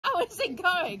is it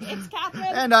going? It's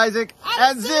Katharyne. And Isaac.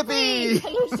 And Zippy.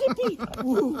 Hello, Zippy.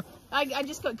 Ooh. I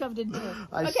just got covered in dirt.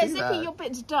 Okay, Zippy, that. your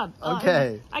bit's done.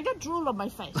 Okay. I got drool on my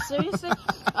face. Seriously?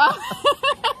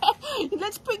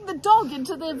 Let's bring the dog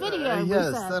into the video.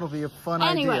 Yes, that'll be a fun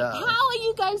anyway, idea. how are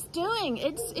you guys doing?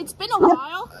 It's been a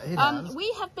while.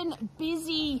 We have been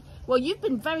busy. Well, you've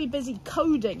been very busy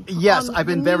coding. Yes, I've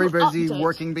been very busy update.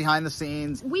 working behind the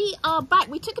scenes. We are back.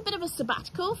 We took a bit of a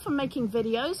sabbatical from making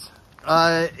videos.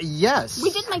 Yes. We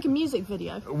did make a music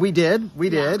video. We did.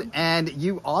 And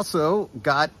you also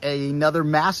got another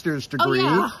master's degree. Oh,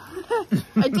 yeah.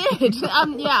 I did.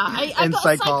 I got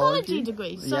a psychology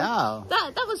degree. So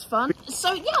that was fun.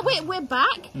 So yeah, we're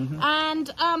back, and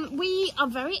we are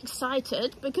very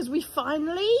excited because we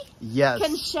finally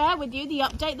can share with you the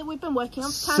update that we've been working on.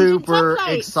 Super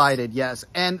excited, yes.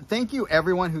 And thank you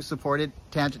everyone who supported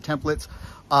Tangent Templates.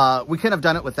 We couldn't have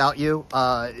done it without you.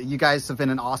 You guys have been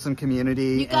an awesome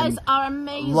community. You guys are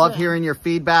amazing. Love hearing your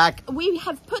feedback. We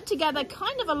have put together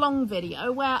kind of a long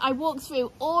video where I walk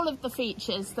through all of the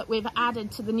features that we've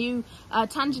added to the new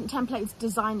Tangent Templates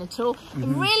designer tool. I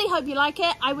really hope you like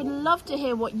it. I would love to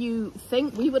hear what you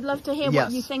think. We would love to hear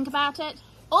what you think about it.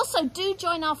 Also, do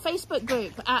join our Facebook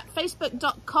group at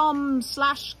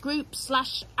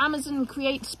facebook.com/group/Amazon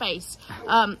Create Space.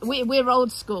 We're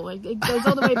old school. It goes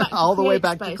all the way back to all the way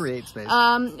back to Create Space.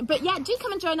 But yeah, do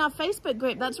come and join our Facebook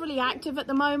group. That's really active at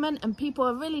the moment, and people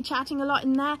are really chatting a lot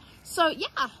in there. So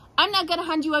yeah, I'm now going to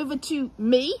hand you over to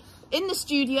me in the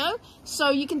studio so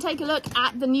you can take a look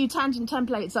at the new Tangent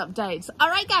Templates updates. All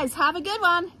right, guys, have a good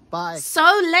one. Bye. So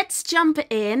let's jump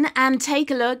in and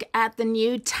take a look at the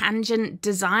new Tangent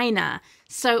Designer.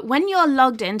 So when you're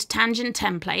logged into Tangent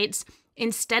Templates,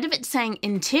 instead of it saying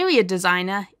Interior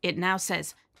Designer, it now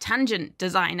says Tangent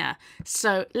Designer.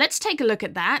 So let's take a look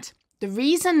at that. The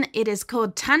reason it is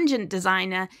called Tangent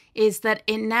Designer is that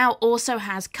it now also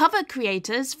has cover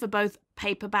creators for both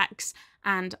paperbacks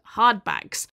and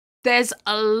hardbacks. There's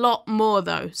a lot more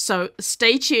though, so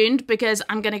stay tuned because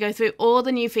I'm going to go through all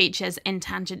the new features in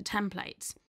Tangent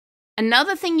Templates.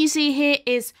 Another thing you see here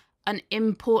is an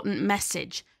important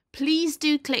message. Please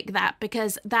do click that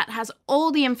because that has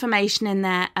all the information in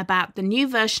there about the new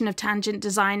version of Tangent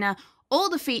Designer, all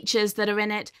the features that are in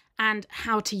it, and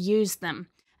how to use them.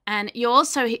 And you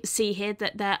also see here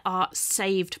that there are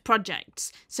saved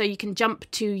projects, so you can jump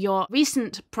to your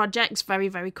recent projects very,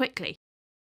 very quickly.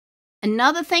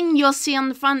 Another thing you'll see on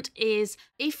the front is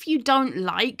if you don't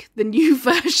like the new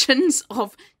versions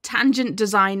of Tangent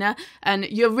Designer and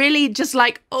you're really just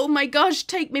like, oh my gosh,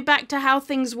 take me back to how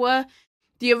things were,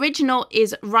 the original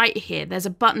is right here. There's a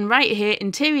button right here,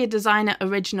 Interior Designer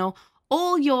Original.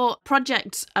 All your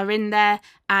projects are in there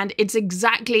and it's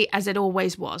exactly as it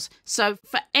always was. So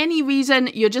for any reason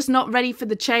you're just not ready for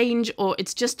the change or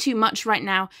it's just too much right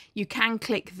now, you can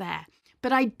click there.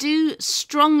 But I do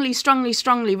strongly, strongly,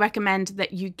 strongly recommend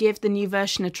that you give the new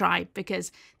version a try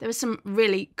because there are some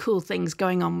really cool things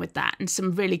going on with that and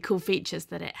some really cool features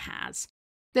that it has.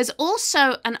 There's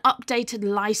also an updated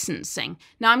licensing.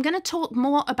 Now I'm going to talk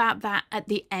more about that at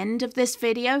the end of this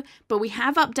video, but we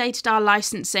have updated our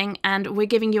licensing and we're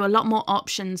giving you a lot more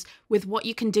options with what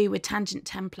you can do with Tangent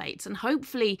Templates and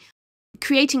hopefully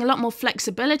creating a lot more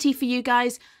flexibility for you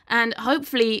guys and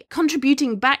hopefully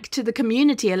contributing back to the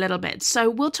community a little bit. So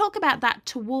we'll talk about that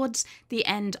towards the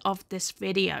end of this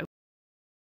video.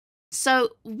 So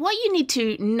what you need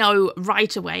to know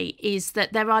right away is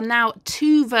that there are now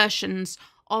 2 versions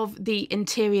of the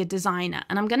Interior Designer,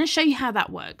 and I'm going to show you how that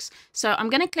works. So I'm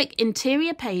going to click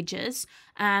Interior Pages,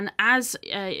 and as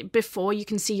before, you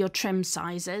can see your trim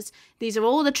sizes. These are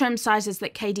all the trim sizes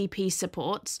that KDP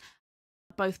supports,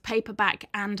 both paperback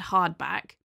and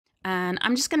hardback. And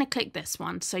I'm just going to click this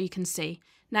one so you can see.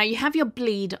 Now you have your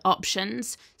bleed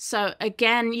options. So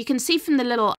again, you can see from the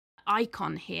little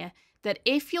icon here that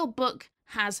if your book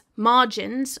has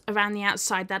margins around the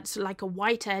outside, that's like a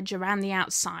white edge around the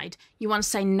outside, you want to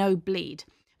say no bleed.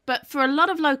 But for a lot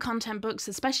of low content books,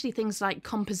 especially things like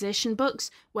composition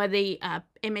books, where the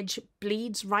image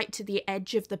bleeds right to the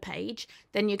edge of the page,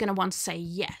 then you're going to want to say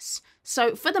yes.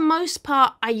 So for the most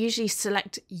part, I usually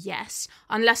select yes,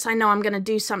 unless I know I'm going to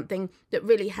do something that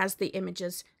really has the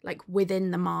images like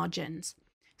within the margins.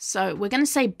 So we're going to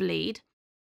say bleed.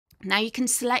 Now you can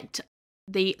select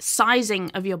the sizing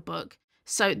of your book.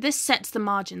 So this sets the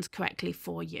margins correctly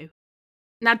for you.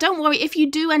 Now, don't worry, if you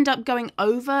do end up going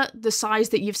over the size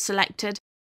that you've selected,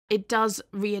 it does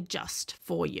readjust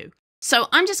for you. So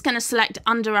I'm just going to select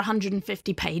under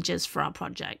 150 pages for our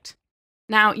project.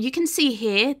 Now, you can see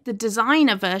here, the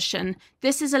designer version,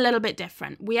 this is a little bit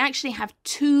different. We actually have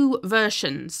 2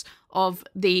 versions of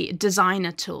the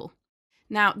designer tool.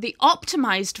 Now, the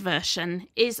optimized version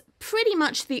is pretty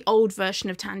much the old version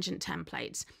of Tangent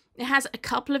templates. It has a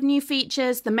couple of new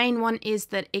features. The main one is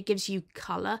that it gives you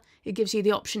color. It gives you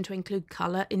the option to include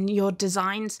color in your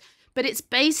designs, but it's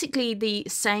basically the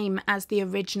same as the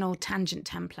original Tangent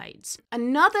templates.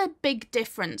 Another big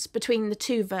difference between the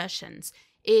two versions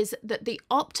is that the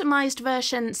optimized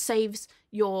version saves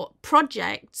your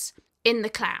projects in the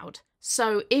cloud.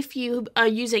 So if you are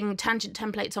using Tangent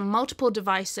templates on multiple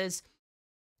devices,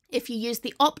 if you use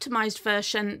the optimized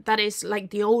version, that is like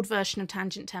the old version of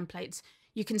Tangent templates,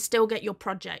 you can still get your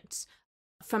projects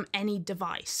from any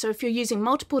device. So if you're using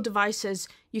multiple devices,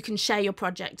 you can share your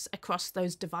projects across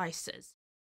those devices.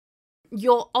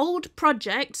 Your old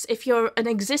projects, if you're an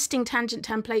existing Tangent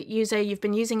template user, you've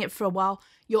been using it for a while,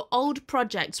 your old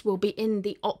projects will be in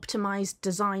the optimized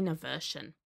designer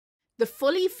version. The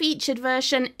fully featured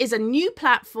version is a new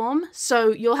platform,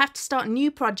 so you'll have to start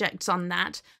new projects on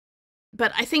that.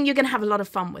 But I think you're going to have a lot of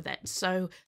fun with it. So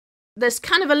there's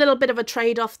kind of a little bit of a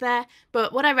trade-off there.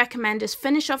 But what I recommend is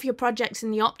finish off your projects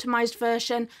in the optimized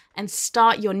version and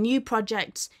start your new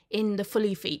projects in the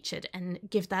fully featured and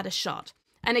give that a shot.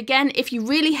 And again, if you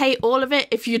really hate all of it,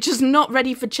 if you're just not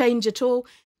ready for change at all,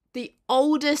 the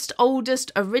oldest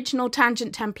original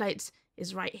Tangent templates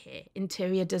is right here,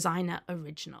 Interior Designer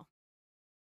Original.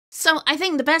 So I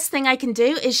think the best thing I can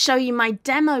do is show you my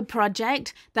demo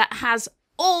project that has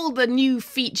all the new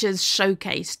features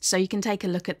showcased, so you can take a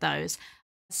look at those.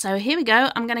 So here we go.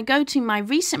 I'm going to go to my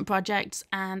recent projects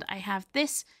and I have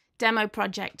this demo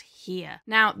project here.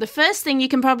 Now, the first thing you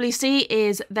can probably see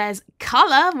is there's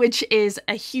color, which is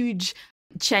a huge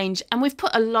change. And we've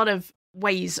put a lot of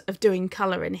ways of doing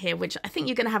color in here, which I think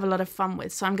you're going to have a lot of fun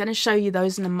with. So I'm going to show you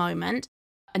those in a moment.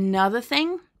 Another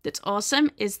thing that's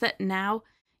awesome is that now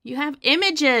you have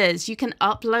images. You can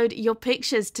upload your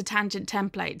pictures to Tangent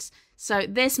templates. So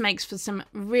this makes for some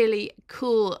really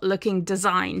cool looking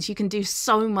designs. You can do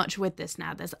so much with this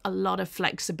now. There's a lot of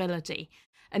flexibility.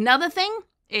 Another thing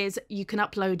is you can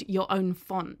upload your own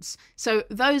fonts. So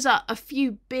those are a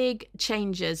few big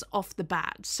changes off the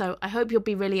bat. So I hope you'll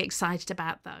be really excited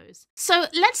about those. So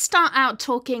let's start out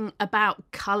talking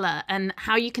about color and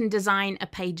how you can design a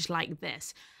page like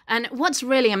this. And what's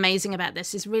really amazing about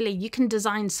this is really you can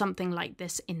design something like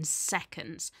this in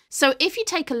seconds. So if you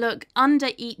take a look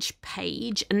under each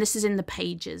page, and this is in the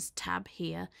Pages tab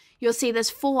here, you'll see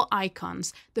there's 4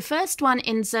 icons. The first one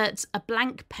inserts a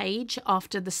blank page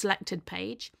after the selected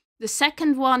page. The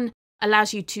second one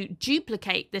allows you to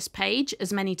duplicate this page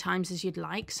as many times as you'd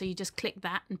like. So you just click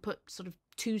that and put sort of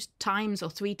 2 times or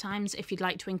 3 times if you'd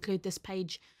like to include this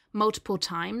page multiple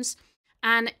times.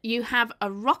 And you have a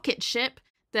rocket ship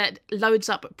that loads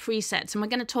up presets, and we're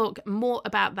going to talk more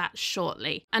about that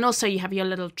shortly. And also you have your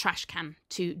little trash can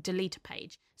to delete a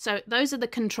page. So those are the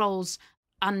controls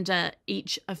under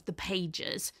each of the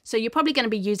pages. So you're probably going to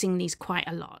be using these quite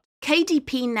a lot.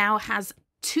 KDP now has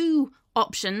 2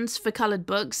 options for colored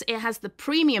books. It has the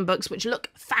premium books, which look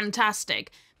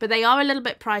fantastic, but they are a little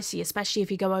bit pricey, especially if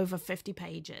you go over 50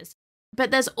 pages.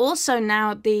 But there's also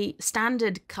now the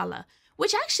standard color,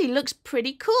 which actually looks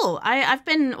pretty cool. I've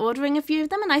been ordering a few of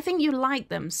them and I think you like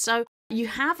them. So you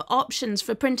have options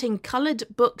for printing colored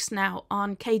books now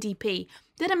on KDP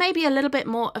that are maybe a little bit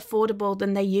more affordable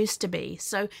than they used to be.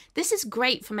 So this is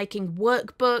great for making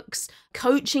workbooks,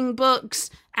 coaching books,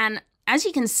 and as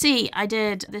you can see, I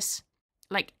did this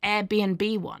like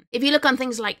Airbnb one. If you look on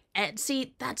things like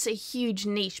Etsy, that's a huge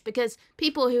niche because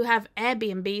people who have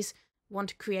Airbnbs want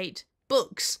to create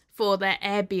books for their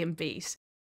Airbnbs.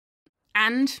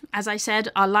 And as I said,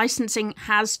 our licensing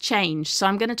has changed. So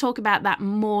I'm going to talk about that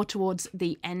more towards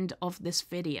the end of this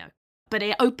video. But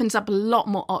it opens up a lot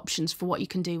more options for what you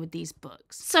can do with these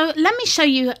books. So let me show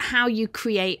you how you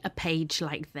create a page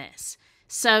like this.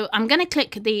 So I'm going to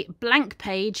click the blank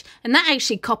page, and that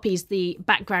actually copies the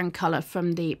background color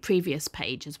from the previous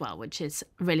page as well, which is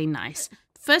really nice.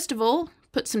 First of all,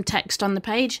 put some text on the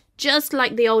page, just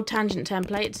like the old Tangent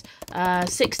templates.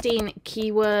 16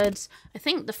 keywords. I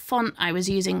think the font I was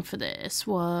using for this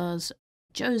was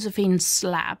Josephine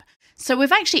Slab. So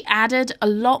we've actually added a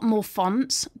lot more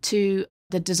fonts to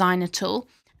the designer tool,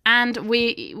 and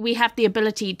we have the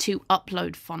ability to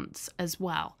upload fonts as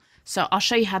well. So I'll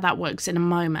show you how that works in a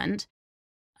moment.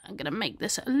 I'm going to make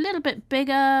this a little bit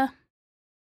bigger.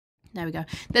 There we go.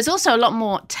 There's also a lot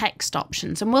more text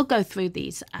options, and we'll go through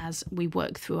these as we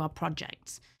work through our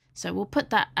projects. So we'll put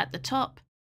that at the top.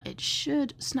 It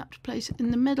should snap to place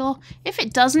in the middle. If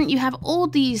it doesn't, you have all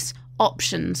these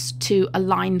options to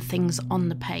align things on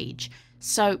the page.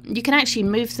 So you can actually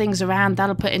move things around.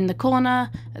 That'll put in the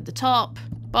corner, at the top,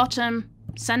 bottom,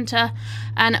 center.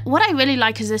 And what I really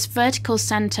like is this vertical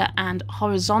center and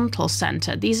horizontal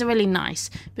center. These are really nice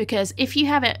because if you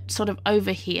have it sort of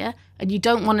over here and you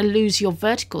don't want to lose your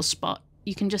vertical spot,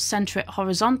 you can just center it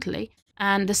horizontally.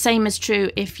 And the same is true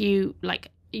if you like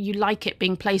it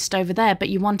being placed over there, but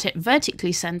you want it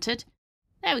vertically centered.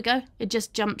 There we go. It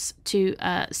just jumps to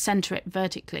center it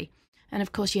vertically. And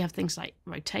of course you have things like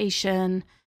rotation.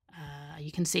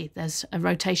 You can see there's a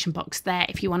rotation box there.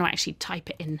 If you want to actually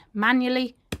type it in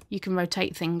manually, you can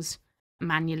rotate things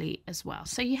manually as well.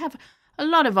 So you have a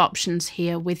lot of options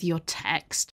here with your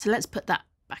text. So let's put that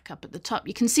back up at the top.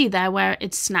 You can see there where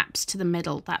it snaps to the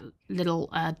middle, that little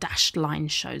dashed line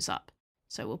shows up.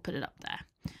 So we'll put it up there.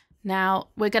 Now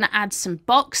we're going to add some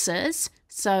boxes.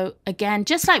 So again,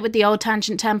 just like with the old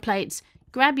tangent templates,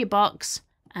 grab your box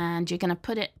and you're going to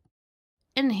put it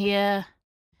in here.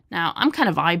 Now, I'm kind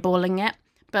of eyeballing it,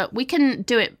 but we can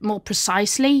do it more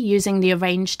precisely using the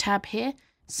Arrange tab here.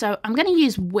 So I'm going to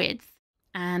use width,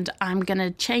 and I'm going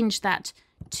to change that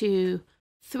to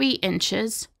 3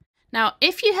 inches. Now,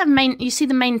 if you have you see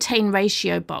the maintain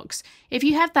ratio box. If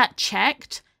you have that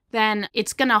checked, then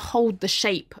it's going to hold the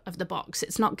shape of the box.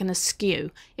 It's not going to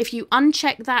skew. If you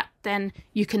uncheck that, then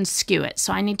you can skew it.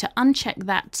 So I need to uncheck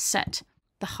that to set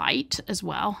the height as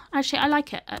well. Actually, I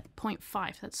like it at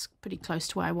 0.5. That's pretty close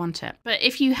to where I want it. But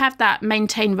if you have that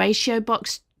maintain ratio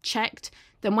box checked,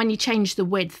 then when you change the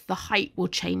width, the height will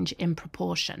change in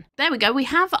proportion. There we go. We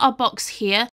have our box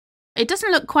here. It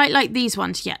doesn't look quite like these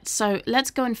ones yet. So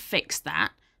let's go and fix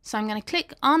that. So I'm going to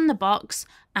click on the box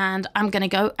and I'm going to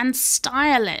go and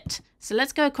style it. So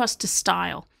let's go across to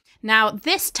style. Now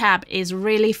this tab is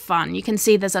really fun. You can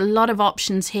see there's a lot of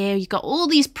options here. You've got all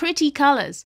these pretty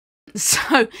colors.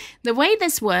 So the way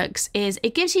this works is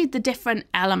it gives you the different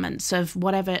elements of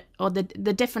whatever, or the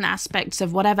different aspects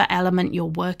of whatever element you're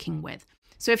working with.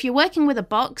 So if you're working with a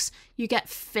box, you get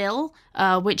fill,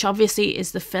 which obviously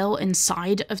is the fill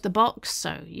inside of the box.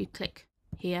 So you click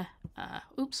here.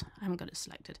 Oops, I haven't got it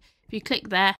selected. If you click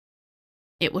there,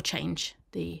 it will change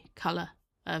the color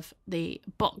of the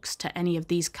box to any of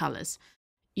these colors.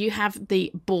 You have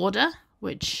the border,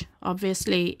 which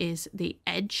obviously is the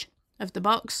edge of the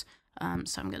box.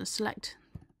 So I'm going to select,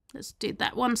 let's do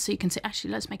that one so you can see.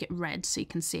 Actually, let's make it red so you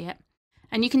can see it.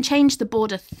 And you can change the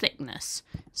border thickness.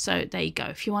 So there you go.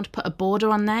 If you want to put a border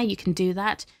on there, you can do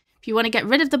that. If you want to get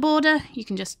rid of the border, you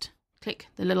can just click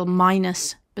the little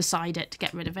minus beside it to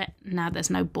get rid of it. Now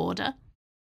there's no border.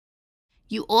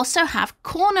 You also have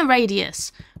corner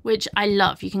radius, which I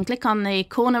love. You can click on the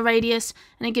corner radius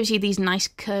and it gives you these nice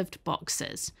curved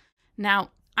boxes.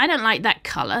 Now, I don't like that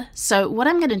color, so what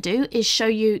I'm going to do is show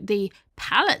you the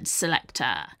palette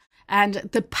selector. And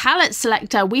the palette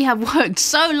selector, we have worked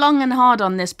so long and hard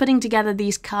on this, putting together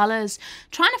these colors,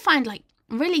 trying to find like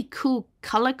really cool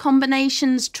color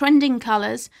combinations, trending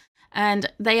colors,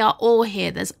 and they are all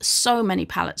here. There's so many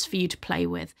palettes for you to play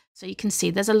with. So you can see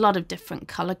there's a lot of different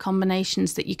color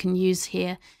combinations that you can use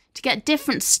here to get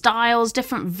different styles,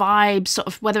 different vibes, sort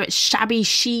of whether it's shabby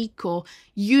chic or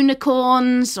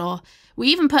unicorns, or we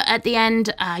even put at the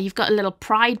end, you've got a little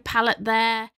pride palette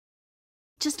there.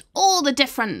 Just all the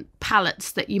different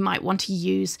palettes that you might want to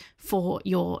use for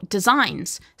your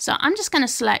designs. So I'm just going to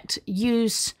select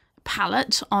use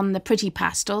palette on the pretty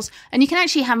pastels, and you can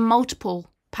actually have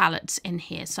multiple palettes in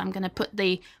here. So I'm going to put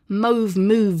the mauve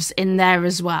moves in there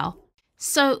as well.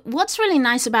 So what's really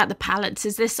nice about the palettes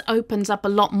is this opens up a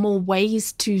lot more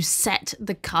ways to set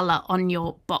the color on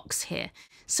your box here.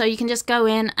 So you can just go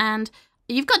in and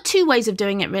you've got 2 ways of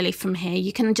doing it really from here.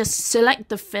 You can just select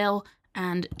the fill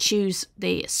and choose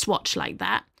the swatch like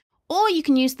that. Or you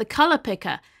can use the color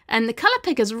picker. And the color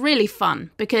picker is really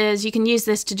fun because you can use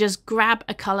this to just grab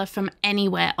a color from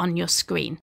anywhere on your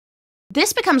screen.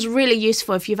 This becomes really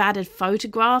useful if you've added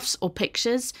photographs or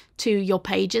pictures to your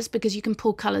pages because you can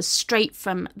pull colors straight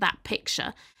from that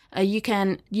picture. You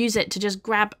can use it to just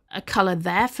grab a color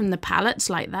there from the palettes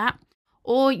like that.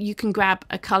 Or you can grab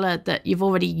a color that you've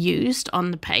already used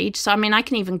on the page. So, I mean, I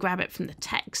can even grab it from the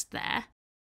text there.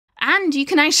 And you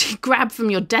can actually grab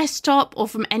from your desktop or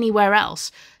from anywhere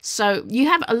else. So you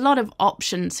have a lot of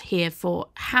options here for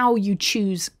how you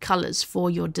choose colors for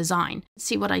your design. Let's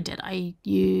see what I did. I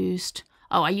used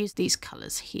these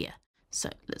colors here.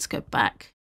 So let's go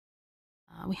back.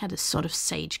 We had a sort of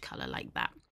sage color like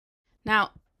that.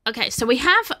 Now, okay, so we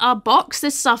have our box.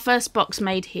 This is our first box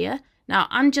made here. Now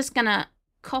I'm just gonna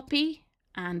copy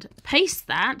and paste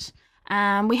that.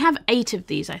 We have 8 of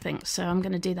these, I think. So I'm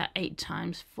gonna do that 8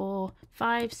 times. 4,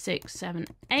 5, 6, 7,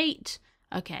 8.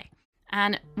 Okay.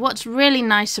 And what's really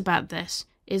nice about this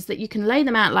is that you can lay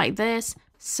them out like this,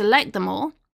 select them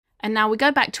all, And now we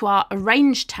go back to our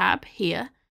Arrange tab here,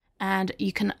 and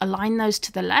you can align those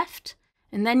to the left,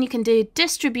 and then you can do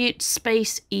Distribute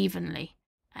Space Evenly.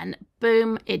 And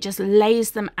boom, it just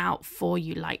lays them out for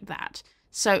you like that.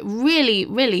 So really,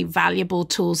 really valuable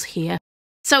tools here.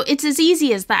 So it's as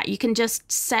easy as that. You can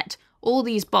just set all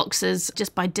these boxes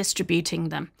just by distributing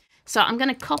them. So I'm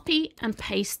going to copy and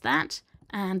paste that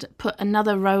and put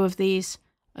another row of these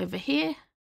over here.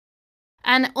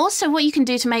 And also what you can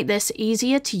do to make this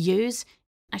easier to use,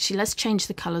 actually let's change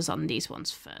the colors on these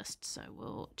ones first. So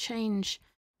we'll change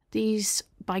these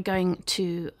by going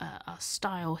to our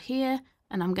style here,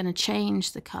 and I'm going to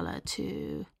change the color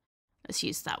to, let's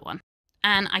use that one.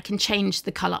 And I can change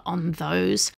the color on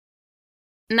those.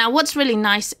 Now what's really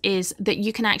nice is that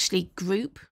you can actually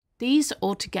group these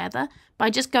all together by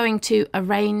just going to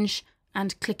Arrange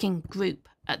and clicking Group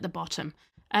at the bottom.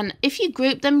 And if you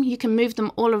group them, you can move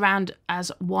them all around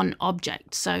as one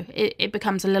object. So it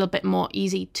becomes a little bit more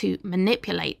easy to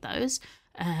manipulate those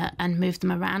and move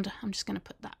them around. I'm just going to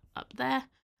put that up there,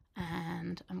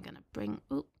 and I'm going to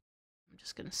I'm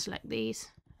just going to select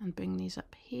these and bring these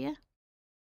up here.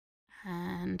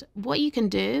 And what you can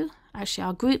do, actually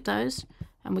I'll group those,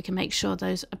 and we can make sure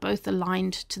those are both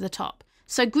aligned to the top.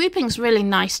 So grouping's really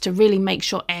nice to really make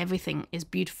sure everything is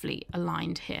beautifully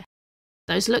aligned here.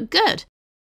 Those look good.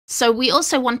 So we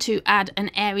also want to add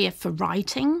an area for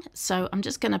writing. So I'm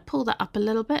just going to pull that up a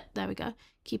little bit. There we go.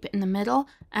 Keep it in the middle.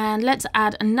 And let's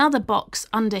add another box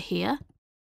under here.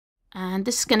 And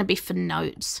this is going to be for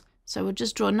notes. So we'll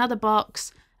just draw another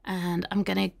box, and I'm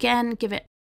going to again give it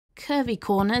curvy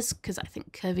corners because I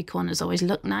think curvy corners always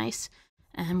look nice.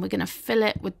 And we're going to fill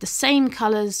it with the same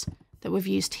colors that we've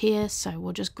used here. So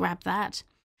we'll just grab that.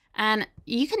 And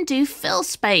you can do fill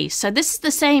space. So this is the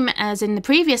same as in the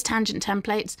previous tangent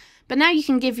templates, but now you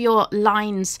can give your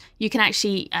lines, you can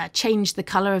actually change the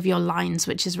color of your lines,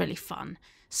 which is really fun.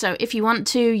 So if you want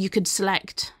to, you could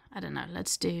select, I don't know,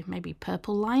 let's do maybe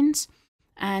purple lines.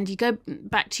 And you go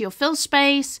back to your fill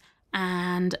space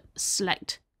and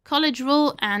select college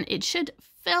rule, and it should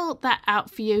fill that out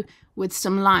for you with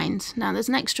some lines. Now there's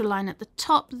an extra line at the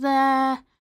top there.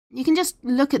 You can just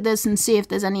look at this and see if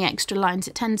there's any extra lines.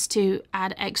 It tends to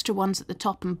add extra ones at the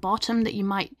top and bottom that you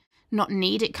might not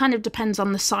need. It kind of depends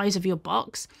on the size of your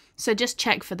box. So just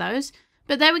check for those.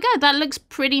 But there we go. That looks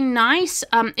pretty nice.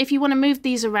 If you want to move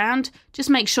these around, just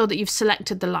make sure that you've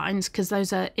selected the lines because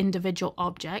those are individual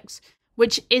objects,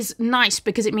 which is nice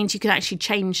because it means you can actually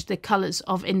change the colors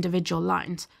of individual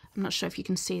lines. I'm not sure if you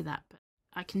can see that, but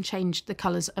I can change the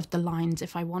colors of the lines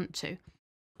if I want to.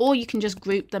 Or you can just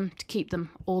group them to keep them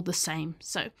all the same.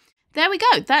 So there we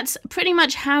go. That's pretty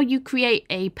much how you create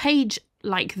a page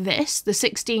like this, the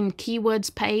 16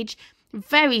 keywords page,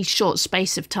 very short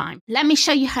space of time. Let me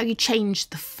show you how you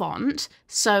change the font.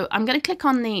 So I'm going to click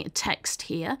on the text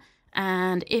here.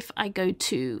 And if I go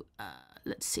to,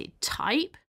 let's see,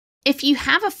 type. If you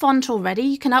have a font already,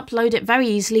 you can upload it very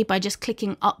easily by just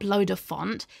clicking upload a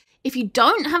font. If you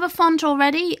don't have a font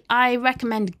already, I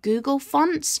recommend Google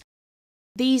Fonts.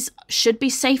 These should be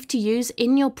safe to use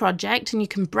in your project, and you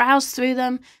can browse through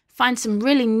them, find some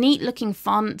really neat looking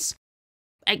fonts,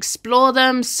 explore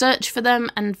them, search for them,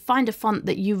 and find a font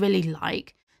that you really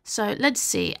like. So let's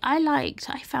see, I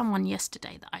found one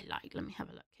yesterday that I liked. Let me have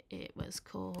a look. It was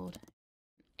called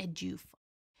Edu.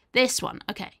 This one,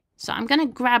 okay. So I'm going to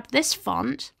grab this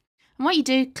font, and what you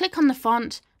do, click on the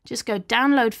font, just go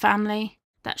download family.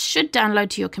 That should download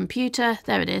to your computer.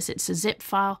 There it is, it's a zip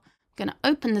file. I'm going to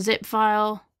open the zip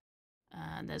file.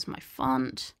 There's my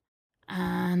font.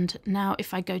 And now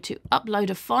if I go to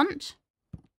upload a font,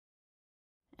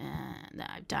 there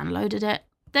I've downloaded it.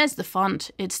 There's the font.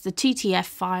 It's the TTF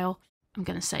file. I'm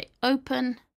going to say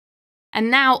open. And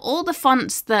now all the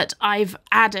fonts that I've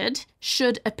added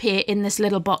should appear in this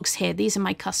little box here. These are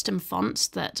my custom fonts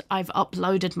that I've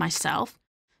uploaded myself.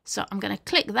 So I'm going to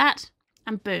click that.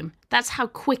 And boom, that's how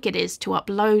quick it is to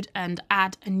upload and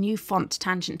add a new font to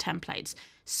Tangent templates.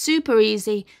 Super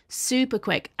easy, super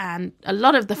quick, and a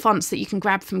lot of the fonts that you can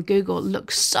grab from Google look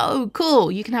so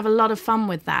cool. You can have a lot of fun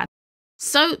with that.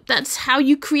 So that's how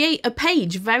you create a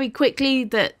page very quickly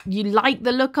that you like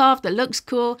the look of, that looks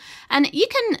cool. And you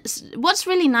can, what's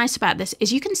really nice about this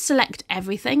is you can select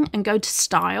everything and go to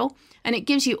style, and it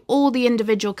gives you all the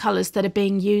individual colors that are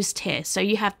being used here. So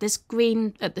you have this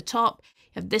green at the top,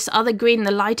 you have this other green,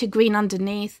 the lighter green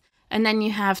underneath, and then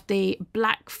you have the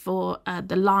black for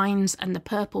the lines and the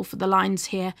purple for the lines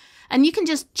here. And you can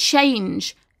just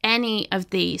change any of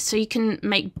these. So you can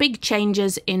make big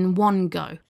changes in one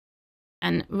go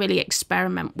and really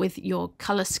experiment with your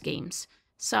color schemes.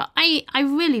 So I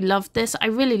really love this. I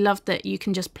really love that you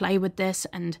can just play with this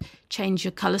and change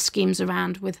your color schemes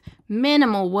around with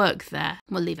minimal work there.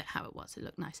 We'll leave it how it was. It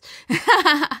looked nice.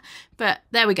 But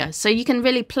there we go. So you can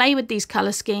really play with these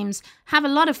color schemes, have a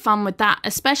lot of fun with that,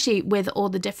 especially with all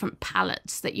the different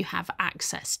palettes that you have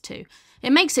access to.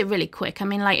 It makes it really quick. I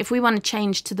mean, like if we want to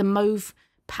change to the mauve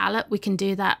palette, we can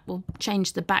do that. We'll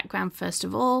change the background first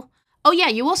of all. Oh yeah,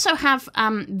 you also have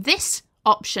this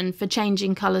option for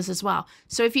changing colors as well.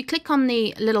 So if you click on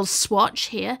the little swatch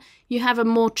here, you have a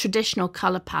more traditional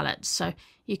color palette. So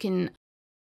you can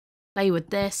play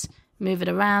with this, move it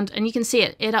around, and you can see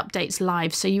it updates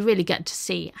live. So you really get to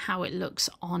see how it looks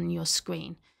on your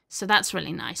screen. So that's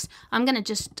really nice. I'm going to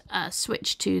just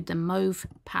switch to the mauve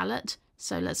palette.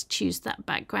 So let's choose that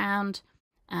background.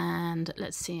 And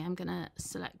let's see, I'm going to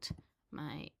select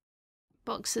my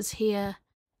boxes here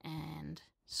and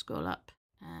scroll up.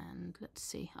 And let's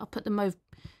see, I'll put the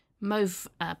mauve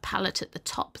palette at the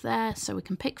top there so we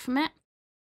can pick from it.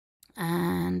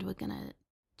 And we're going to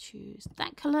choose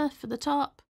that color for the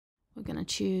top. We're going to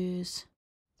choose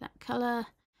that color.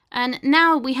 And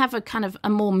now we have a kind of a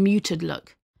more muted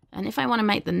look. And if I want to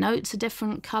make the notes a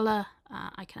different color,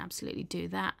 I can absolutely do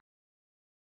that.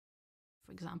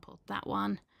 For example, that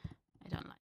one, I don't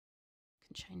like, I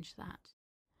can change that.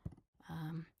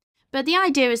 But the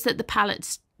idea is that the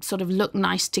palettes sort of look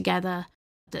nice together,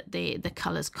 that the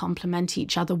colors complement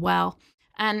each other well.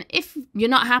 And if you're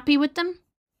not happy with them,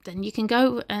 then you can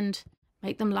go and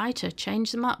make them lighter,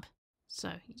 change them up.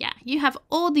 So yeah, you have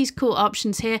all these cool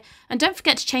options here. And don't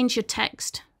forget to change your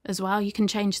text as well. You can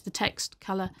change the text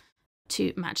color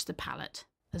to match the palette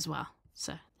as well.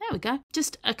 So there we go.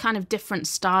 Just a kind of different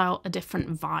style, a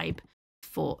different vibe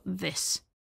for this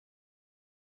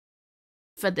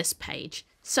page.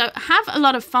 So have a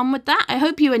lot of fun with that. I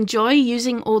hope you enjoy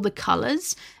using all the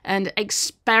colors and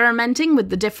experimenting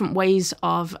with the different ways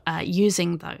of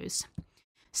using those.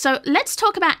 So let's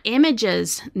talk about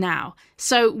images now.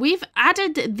 So we've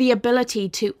added the ability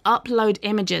to upload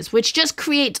images, which just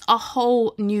creates a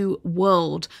whole new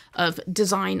world of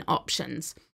design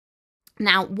options.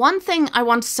 Now, one thing I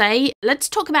want to say, let's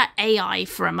talk about AI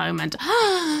for a moment.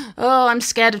 Oh, I'm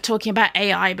scared of talking about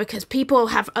AI because people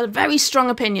have very strong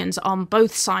opinions on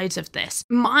both sides of this.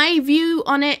 My view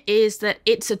on it is that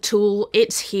it's a tool,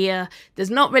 it's here. There's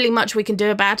not really much we can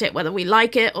do about it, whether we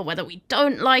like it or whether we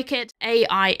don't like it.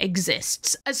 AI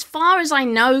exists. As far as I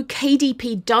know,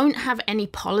 KDP don't have any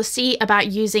policy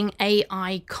about using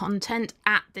AI content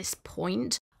at this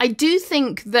point. I do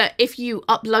think that if you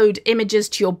upload images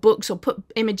to your books or put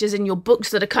images in your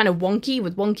books that are kind of wonky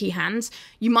with wonky hands,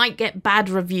 you might get bad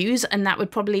reviews, and that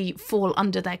would probably fall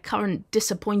under their current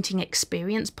disappointing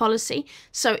experience policy.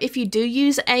 So if you do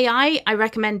use AI, I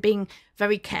recommend being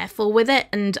very careful with it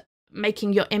and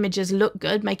making your images look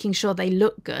good, making sure they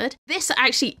look good. This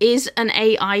actually is an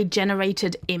AI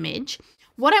generated image.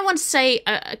 What I want to say,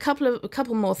 a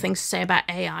couple more things to say about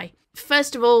AI.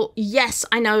 First of all, yes,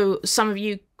 I know some of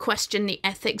you question the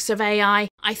ethics of AI.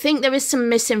 I think there is some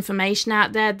misinformation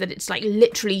out there that it's like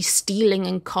literally stealing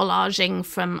and collaging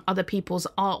from other people's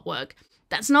artwork.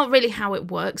 That's not really how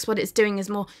it works. What it's doing is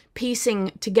more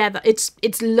piecing together.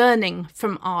 It's learning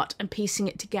from art and piecing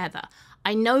it together.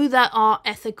 I know there are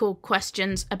ethical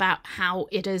questions about how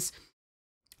it is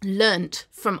learnt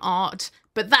from art,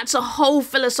 but that's a whole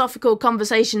philosophical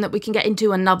conversation that we can get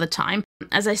into another time.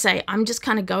 As I say, I'm just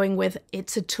kind of going with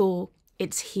it's a tool,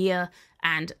 it's here,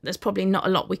 and there's probably not a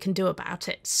lot we can do about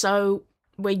it. So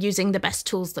we're using the best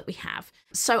tools that we have.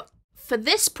 So for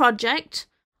this project,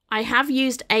 I have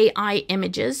used AI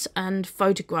images and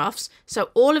photographs.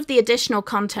 So all of the additional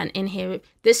content in here,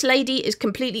 this lady is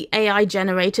completely AI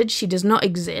generated. She does not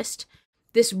exist.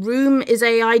 This room is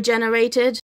AI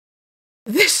generated.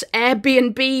 This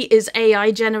Airbnb is AI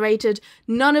generated.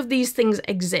 None of these things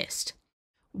exist.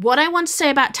 What I want to say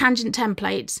about tangent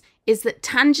templates is that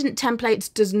tangent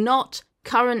templates does not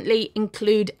currently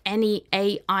include any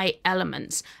AI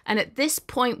elements. And at this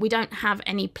point, we don't have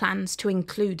any plans to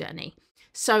include any.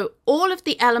 So all of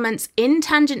the elements in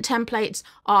tangent templates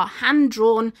are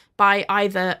hand-drawn by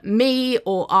either me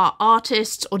or our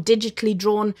artists, or digitally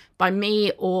drawn by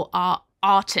me or our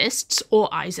artists, or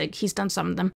Isaac. He's done some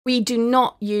of them. We do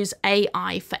not use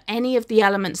AI for any of the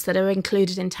elements that are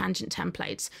included in tangent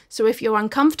templates. So if you're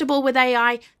uncomfortable with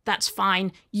AI, that's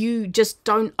fine. You just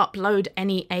don't upload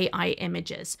any AI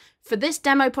images. For this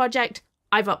demo project,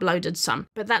 I've uploaded some,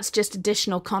 but that's just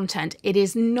additional content. It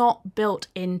is not built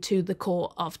into the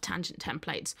core of tangent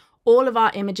templates. All of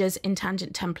our images in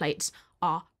tangent templates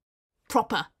are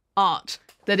proper art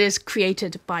that is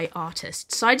created by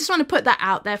artists. So I just want to put that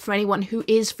out there for anyone who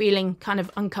is feeling kind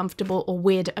of uncomfortable or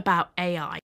weird about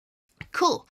AI.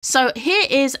 Cool. So here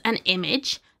is an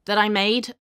image that I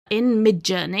made in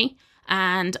Midjourney,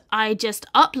 and I just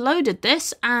uploaded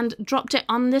this and dropped it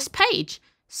on this page.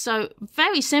 So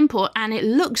very simple, and it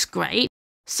looks great.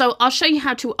 So I'll show you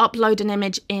how to upload an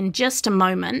image in just a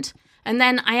moment. And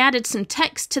then I added some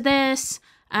text to this,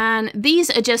 and these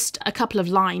are just a couple of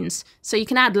lines. So you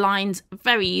can add lines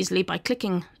very easily by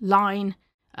clicking line.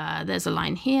 There's a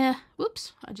line here.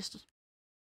 Whoops,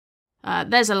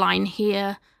 there's a line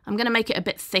here. I'm going to make it a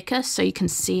bit thicker so you can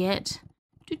see it.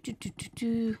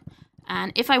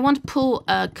 And if I want to pull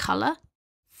a color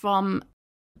from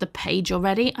the page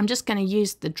already, I'm just going to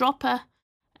use the dropper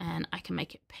and I can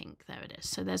make it pink. There it is.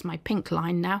 So there's my pink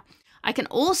line now. I can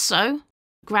also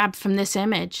grab from this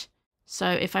image. So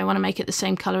if I want to make it the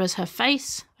same color as her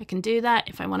face, I can do that.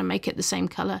 If I want to make it the same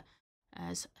color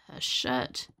as her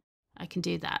shirt, I can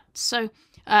do that. So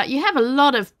you have a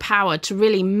lot of power to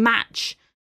really match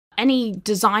any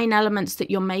design elements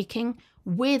that you're making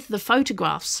with the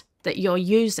photographs that you're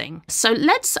using. So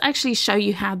let's actually show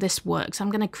you how this works.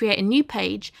 I'm going to create a new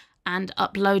page and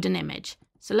upload an image.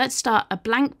 So let's start a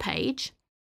blank page,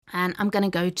 and I'm going to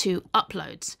go to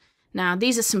uploads. Now,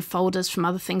 these are some folders from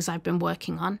other things I've been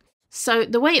working on. So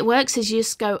the way it works is you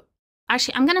just go,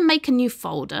 actually, I'm going to make a new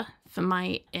folder for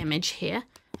my image here,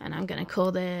 and I'm going to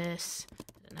call this, I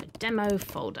don't know, demo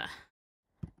folder.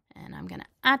 And I'm going to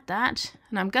add that,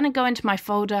 and I'm going to go into my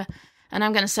folder, and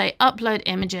I'm going to say upload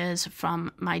images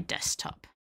from my desktop.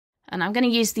 And I'm going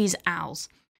to use these owls.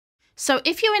 So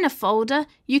if you're in a folder,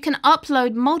 you can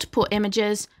upload multiple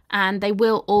images and they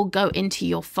will all go into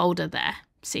your folder there.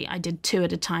 See, I did 2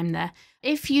 at a time there.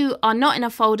 If you are not in a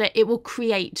folder, it will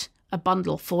create a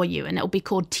bundle for you and it will be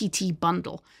called TT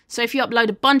bundle. So if you upload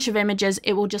a bunch of images,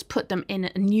 it will just put them in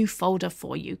a new folder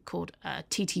for you called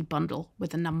TT bundle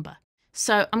with a number.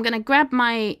 So I'm going to grab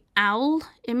my owl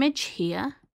image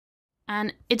here,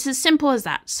 and it's as simple as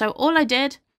that. So all I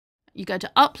did, you go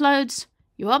to uploads,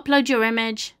 you upload your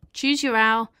image, choose your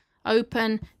owl,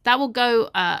 open. That will go.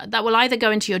 That will either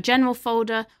go into your general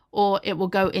folder or it will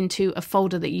go into a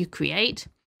folder that you create.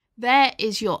 There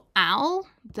is your owl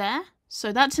there.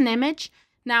 So that's an image.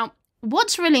 Now,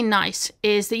 what's really nice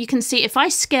is that you can see if I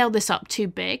scale this up too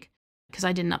big, because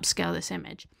I didn't upscale this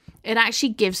image, it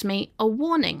actually gives me a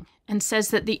warning and says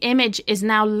that the image is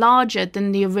now larger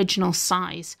than the original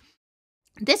size.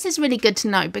 This is really good to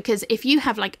know because if you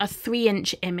have like a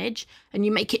 3-inch image and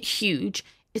you make it huge,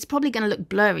 it's probably going to look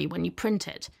blurry when you print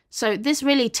it. So this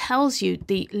really tells you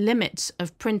the limits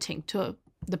of printing to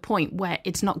the point where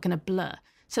it's not going to blur.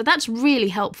 So that's really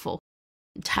helpful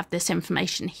to have this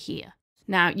information here.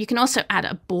 Now you can also add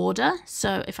a border.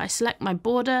 So if I select my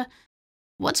border,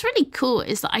 what's really cool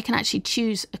is that I can actually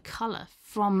choose a color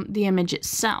from the image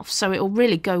itself. So it will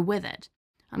really go with it.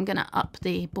 I'm going to up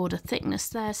the border thickness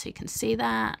there so you can see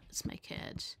that. Let's make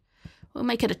it, we'll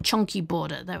make it a chunky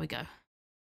border. There we go.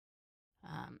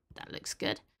 That looks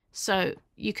good. So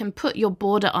you can put your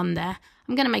border on there.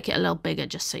 I'm going to make it a little bigger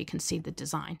just so you can see the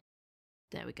design.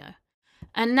 There we go.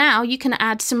 And now you can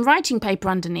add some writing paper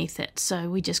underneath it. So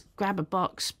we just grab a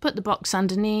box, put the box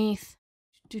underneath.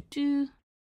 And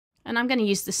I'm going to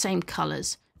use the same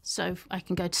colors. So I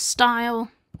can go to style.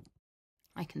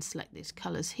 I can select these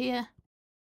colors here.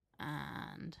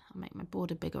 And I'll make my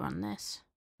border bigger on this.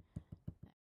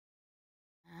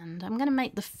 And I'm going to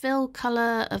make the fill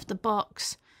color of the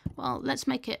box. Well, let's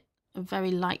make it a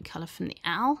very light color from the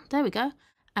owl. There we go.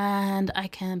 And I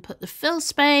can put the fill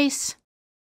space.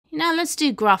 You know, let's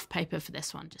do graph paper for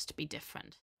this one just to be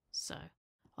different. So,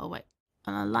 oh wait,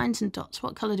 lines and dots.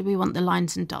 What color do we want the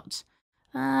lines and dots?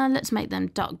 Let's make them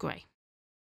dark gray.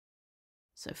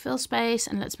 So fill space,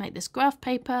 and let's make this graph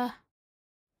paper.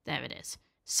 There it is.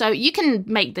 So you can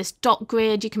make this dot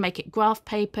grid, you can make it graph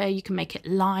paper, you can make it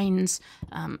lines.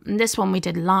 In this one we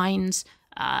did lines.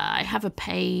 I have a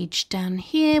page down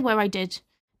here where I did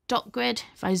dot grid.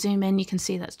 If I zoom in, you can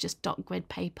see that's just dot grid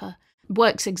paper. It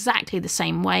works exactly the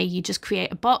same way. You just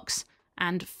create a box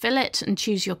and fill it and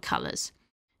choose your colors.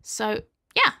 So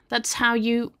yeah, that's how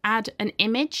you add an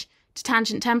image to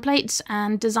Tangent templates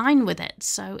and design with it.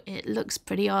 So it looks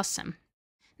pretty awesome.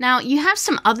 Now you have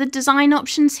some other design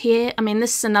options here. I mean,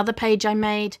 this is another page I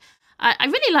made. I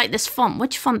really like this font.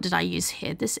 Which font did I use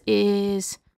here? This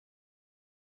is,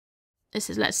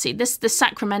 let's see, this is the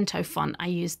Sacramento font I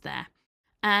used there.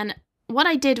 And what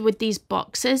I did with these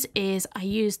boxes is I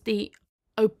used the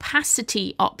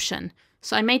opacity option.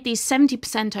 So I made these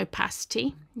 70%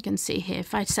 opacity. You can see here,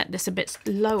 if I set this a bit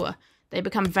lower, they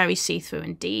become very see-through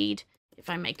indeed. If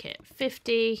I make it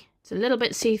 50, it's a little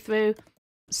bit see-through.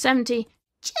 70,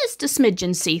 just a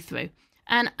smidgen see-through.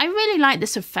 And I really like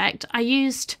this effect. I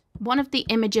used one of the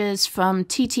images from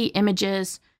TT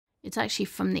Images. It's actually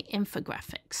from the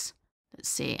infographics. Let's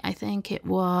see, I think it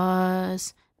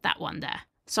was that one there.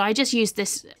 So I just used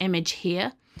this image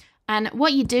here. And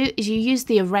what you do is you use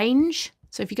the arrange.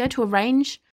 So if you go to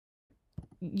arrange,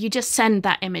 you just send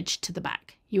that image to the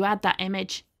back. You add that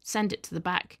image, send it to the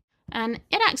back, and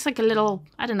it acts like a little,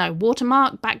 I don't know,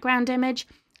 watermark background image.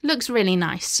 Looks really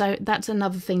nice. So that's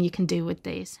another thing you can do with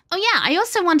these. Oh yeah, I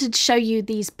also wanted to show you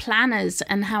these planners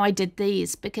and how I did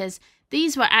these, because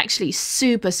these were actually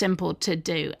super simple to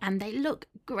do and they look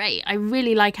great. I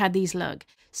really like how these look.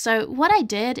 So what I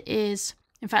did is,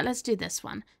 in fact, let's do this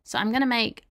one. So I'm going to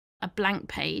make a blank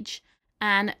page.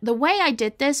 And the way I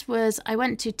did this was I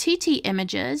went to TT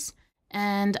Images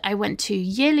and I went to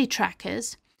yearly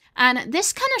trackers. And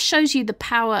this kind of shows you the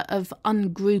power of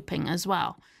ungrouping as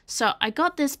well. So I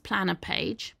got this planner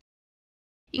page.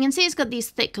 You can see it's got these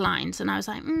thick lines and I was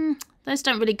like, those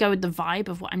don't really go with the vibe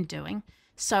of what I'm doing.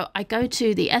 So I go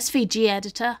to the SVG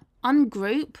editor,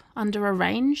 ungroup under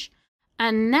arrange,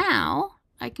 and now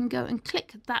I can go and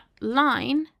click that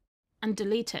line and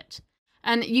delete it.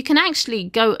 And you can actually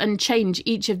go and change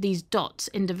each of these dots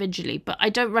individually, but I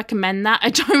don't recommend that. I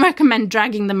don't recommend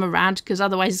dragging them around because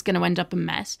otherwise it's going to end up a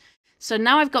mess. So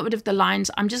now I've got rid of the lines,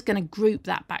 I'm just going to group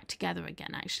that back together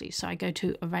again, actually. So I go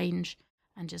to arrange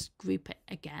and just group it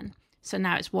again. So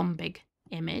now it's one big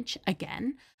image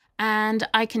again. And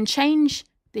I can change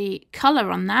the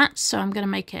color on that. So I'm going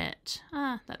to make it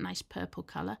that nice purple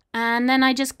color. And then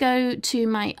I just go to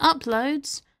my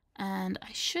uploads and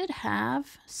I should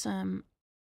have some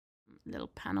little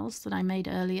panels that I made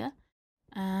earlier.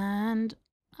 And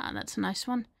that's a nice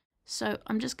one. So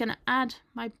I'm just going to add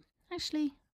my,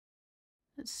 actually,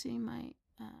 let's see my,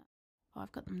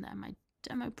 I've got them there, my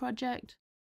demo project.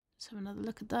 Let's have another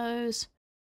look at those.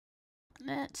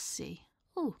 Let's see.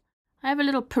 Oh, I have a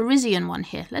little Parisian one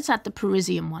here. Let's add the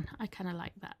Parisian one. I kind of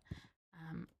like that.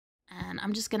 And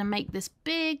I'm just going to make this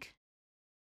big.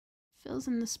 Fills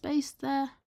in the space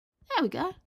there. There we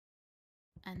go.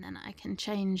 And then I can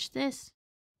change this,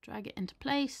 drag it into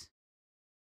place.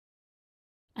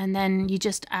 And then you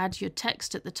just add your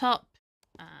text at the top.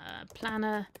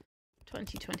 Planner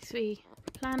 2023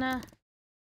 planner.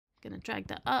 Going to drag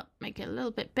that up, make it a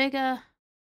little bit bigger.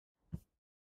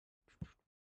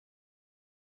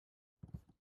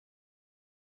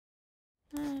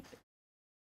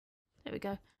 There we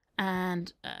go.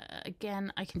 And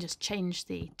again, I can just change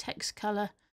the text color.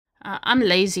 I'm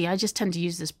lazy. I just tend to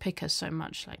use this picker so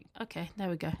much. Like, okay, there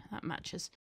we go. That matches.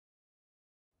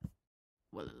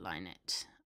 We'll align it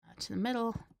to the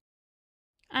middle.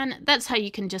 And that's how you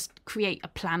can just create a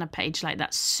planner page like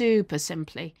that super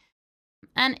simply.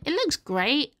 And it looks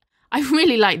great. I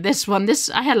really like this one.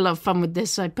 I had a lot of fun with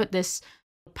this. So I put this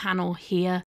panel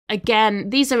here.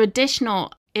 Again, these are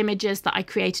additional images that I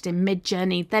created in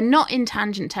Midjourney. They're not in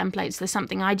tangent templates. They're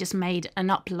something I just made and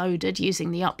uploaded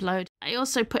using the upload. I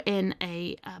also put in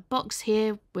a box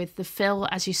here with the fill,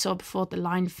 as you saw before, the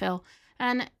line fill.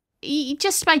 And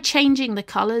just by changing the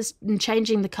colors and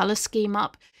changing the color scheme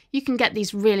up, you can get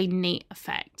these really neat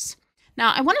effects.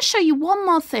 Now, I want to show you one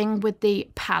more thing with the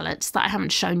palettes that I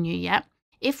haven't shown you yet.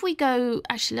 If we go,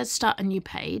 actually, let's start a new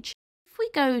page. If we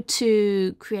go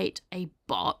to create a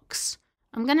box,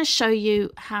 I'm going to show you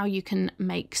how you can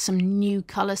make some new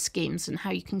color schemes and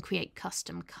how you can create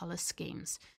custom color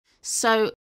schemes.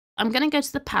 So I'm going to go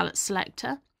to the palette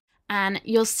selector and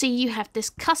you'll see you have this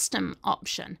custom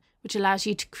option, which allows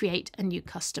you to create a new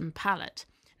custom palette.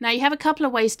 Now you have a couple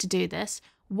of ways to do this.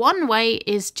 One way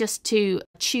is just to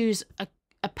choose a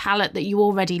palette that you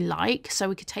already like. So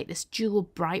we could take this Jewel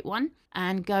Bright one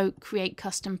and go create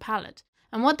custom palette.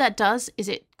 And what that does is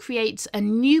it creates a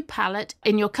new palette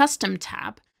in your custom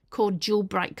tab called Jewel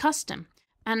Bright Custom.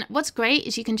 And what's great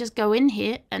is you can just go in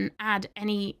here and add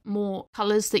any more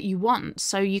colors that you want.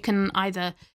 So you can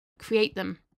either create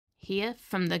them here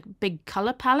from the big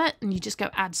color palette and you just go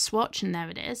add swatch and there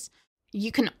it is.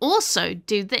 You can also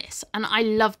do this, and I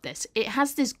love this. It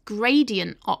has this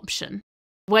gradient option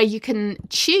where you can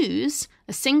choose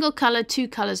a single color, 2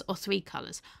 colors, or 3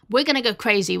 colors. We're going to go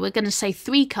crazy. We're going to say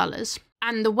 3 colors.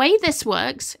 And the way this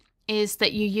works is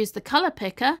that you use the color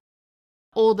picker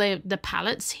or the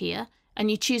palettes here, and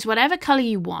you choose whatever color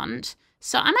you want.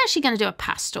 So I'm actually going to do a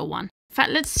pastel one. In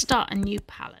fact, let's start a new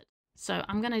palette. So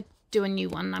I'm going to do a new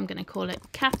one. I'm going to call it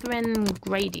Katharyne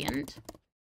Gradient.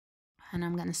 And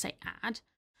I'm going to say add.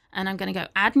 And I'm going to go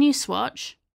add new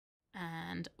swatch.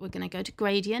 And we're going to go to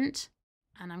gradient.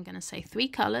 And I'm going to say 3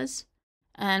 colors.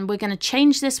 And we're going to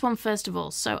change this one first of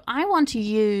all. So I want to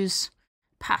use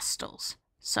pastels.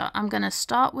 So I'm going to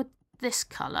start with this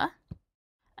color.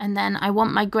 And then I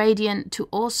want my gradient to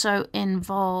also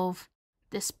involve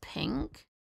this pink.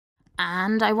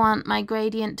 And I want my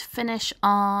gradient to finish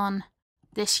on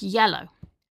this yellow.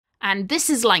 And this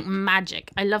is like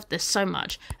magic. I love this so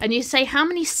much. And you say how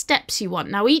many steps you want.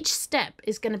 Now each step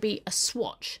is going to be a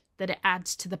swatch that it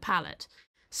adds to the palette.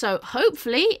 So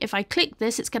hopefully if I click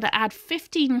this, it's going to add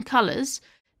 15 colors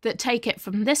that take it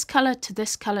from this color to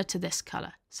this color to this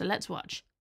color. So let's watch.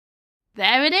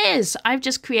 There it is. I've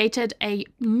just created a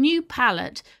new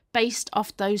palette based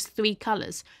off those 3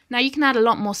 colors. Now you can add a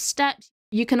lot more steps.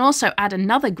 You can also add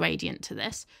another gradient to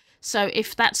this. So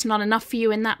if that's not enough for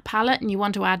you in that palette and you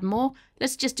want to add more,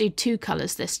 let's just do 2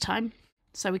 colors this time.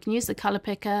 So we can use the color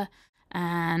picker,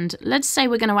 and let's say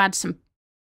we're going to add some,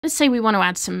 let's say we want to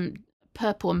add some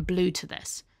purple and blue to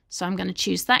this. So I'm going to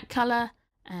choose that color,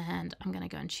 and I'm going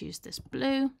to go and choose this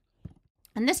blue.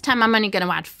 And this time I'm only going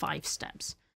to add 5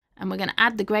 steps. And we're going to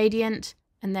add the gradient,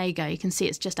 and there you go. You can see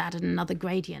it's just added another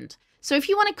gradient. So if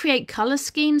you want to create color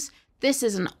schemes, this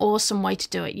is an awesome way to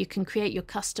do it. You can create your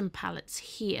custom palettes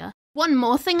here. One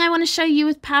more thing I want to show you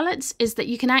with palettes is that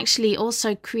you can actually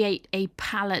also create a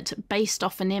palette based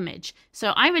off an image. So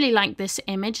I really like this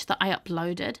image that I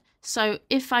uploaded. So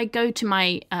if I go to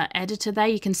my editor there,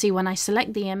 you can see when I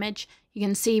select the image, you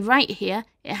can see right here,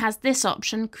 it has this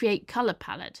option, create color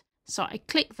palette. So I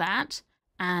click that,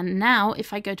 and now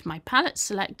if I go to my palette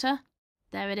selector,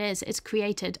 there it is. It's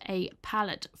created a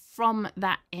palette from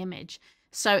that image.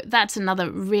 So that's another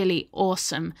really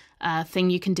awesome thing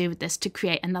you can do with this to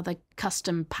create another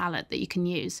custom palette that you can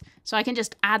use. So I can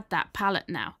just add that palette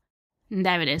now. And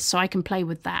there it is. So I can play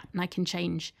with that, and I can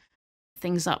change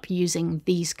things up using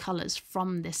these colors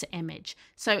from this image.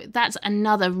 So that's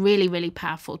another really, really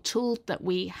powerful tool that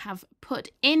we have put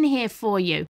in here for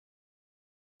you.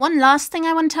 One last thing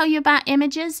I want to tell you about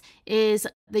images is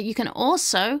that you can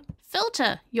also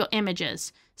filter your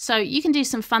images. So you can do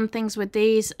some fun things with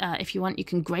these. If you want, you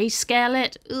can grayscale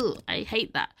it. Ooh, I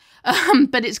hate that.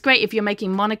 But it's great if you're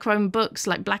making monochrome books,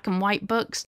 like black and white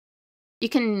books. You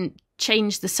can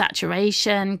change the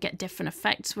saturation, get different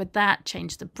effects with that,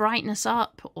 change the brightness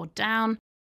up or down.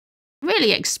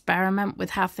 Really experiment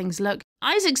with how things look.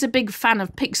 Isaac's a big fan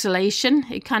of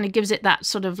pixelation. It kind of gives it that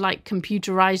sort of like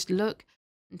computerized look.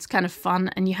 It's kind of fun,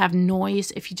 and you have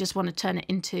noise if you just want to turn it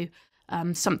into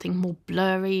something more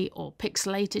blurry or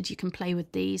pixelated. You can play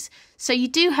with these. So you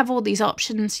do have all these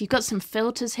options. You've got some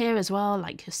filters here as well,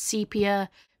 like your sepia,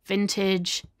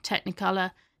 vintage,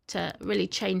 technicolor, to really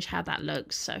change how that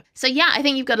looks. So yeah, I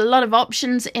think you've got a lot of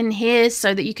options in here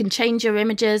so that you can change your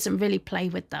images and really play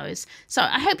with those. So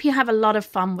I hope you have a lot of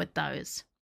fun with those.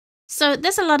 So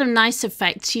there's a lot of nice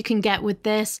effects you can get with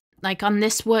this. Like on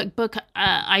this workbook,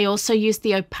 I also use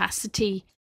the opacity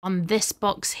on this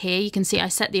box here. You can see I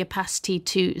set the opacity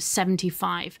to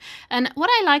 75. And what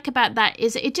I like about that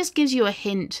is it just gives you a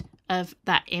hint of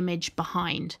that image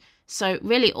behind. So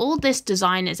really all this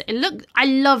design is, I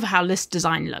love how this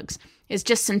design looks. It's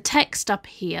just some text up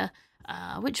here.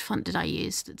 Which font did I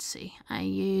use? Let's see.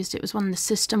 It was one of the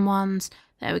system ones.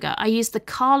 There we go. I used the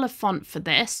Carla font for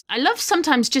this. I love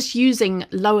sometimes just using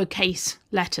lowercase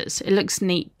letters. It looks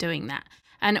neat doing that.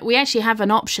 And we actually have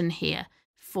an option here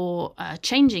for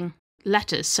changing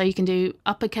letters. So you can do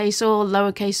uppercase or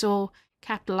lowercase or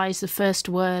capitalize the first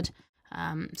word.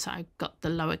 So I got the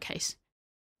lowercase.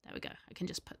 There we go. I can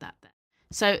just put that there.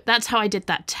 So that's how I did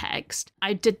that text.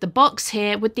 I did the box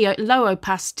here with the low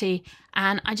opacity,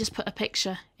 and I just put a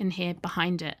picture in here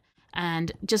behind it.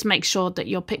 And just make sure that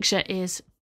your picture is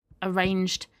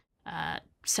arranged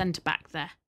center back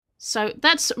there. So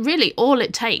that's really all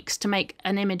it takes to make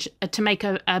an image, to make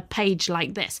a page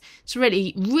like this. It's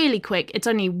really, really quick. It's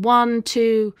only 1,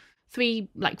 2, 3,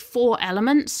 like 4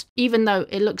 elements, even though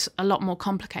it looks a lot more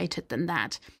complicated than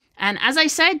that. And as I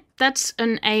said, that's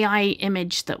an AI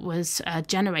image that was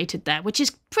generated there, which is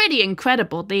pretty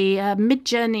incredible. The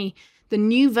Midjourney, the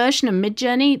new version of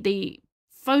Midjourney, the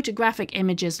photographic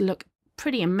images look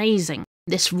pretty amazing.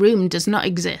 This room does not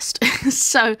exist.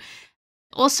 So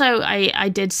also I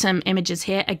did some images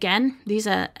here. Again, these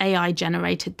are AI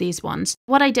generated, these ones.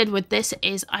 What I did with this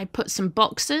is I put some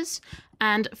boxes,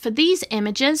 and for these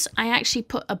images, I actually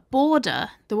put a border.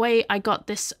 The way I got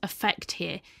this effect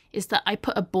here is that I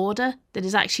put a border that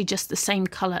is actually just the same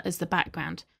color as the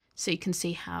background. So you can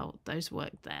see how those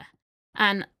work there.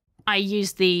 And I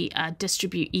use the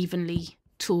distribute evenly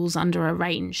tools under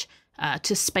arrange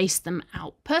to space them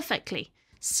out perfectly.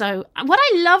 So what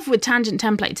I love with tangent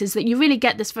templates is that you really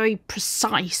get this very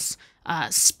precise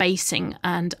spacing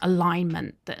and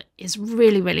alignment that is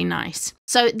really, really nice.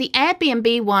 So the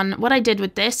Airbnb one, what I did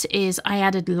with this is I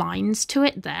added lines to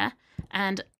it there.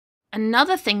 And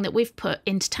another thing that we've put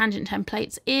into tangent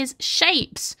templates is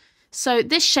shapes. So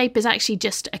this shape is actually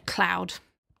just a cloud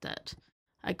that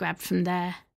I grabbed from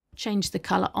there, changed the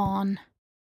color on,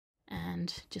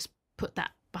 and just put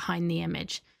that behind the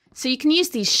image. So you can use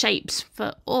these shapes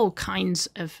for all kinds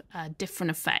of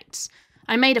different effects.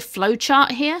 I made a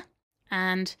flowchart here,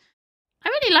 and I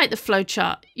really like the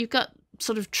flowchart. You've got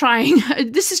sort of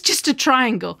this is just a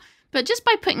triangle, but just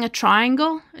by putting a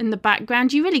triangle in the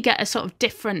background, you really get a sort of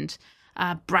different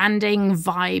branding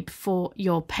vibe for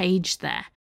your page there.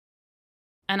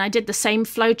 And I did the same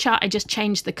flowchart. I just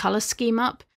changed the color scheme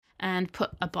up and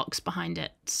put a box behind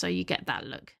it. So you get that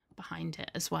look behind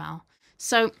it as well.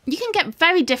 So you can get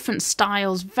very different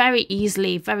styles very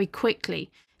easily, very quickly,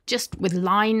 just with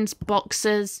lines,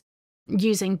 boxes,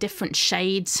 using different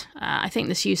shades. I think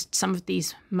this used some of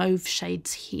these mauve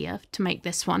shades here to make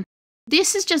this one.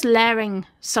 This is just layering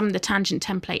some of the tangent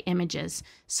template images.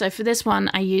 So for this one,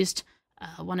 I used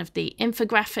one of the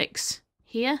infographics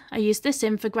here. I used this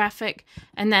infographic,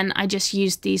 and then I just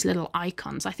used these little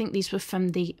icons. I think these were from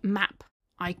the map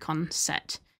icon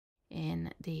set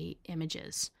in the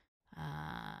images.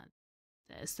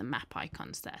 There's the map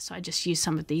icons there. So I just used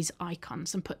some of these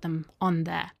icons and put them on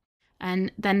there.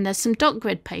 And then there's some dot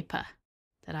grid paper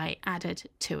that I added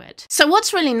to it. So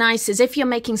what's really nice is if you're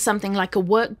making something like a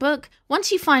workbook,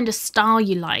 once you find a style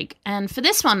you like, and for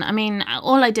this one, I mean,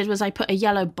 all I did was I put a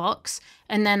yellow box,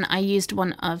 and then I used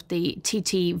one of the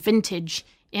TT vintage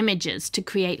images to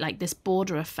create like this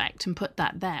border effect and put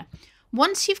that there.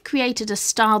 Once you've created a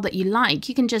style that you like,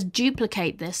 you can just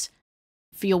duplicate this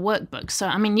for your workbook. So,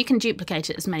 I mean, you can duplicate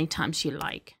it as many times as you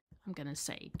like. I'm going to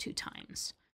say 2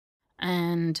 times.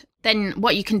 And then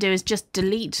what you can do is just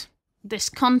delete this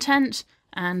content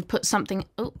and put something.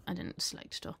 Oh, I didn't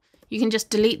select it all. You can just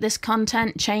delete this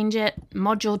content, change it,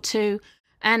 module 2,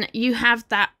 and you have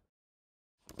that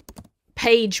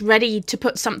page ready to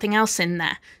put something else in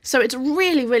there. So it's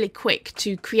really, really quick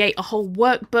to create a whole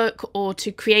workbook or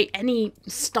to create any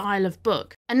style of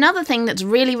book. Another thing that's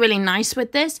really, really nice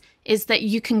with this is that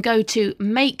you can go to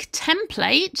Make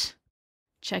Template.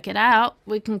 Check it out.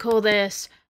 We can call this,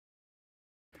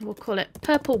 we'll call it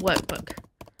Purple Workbook.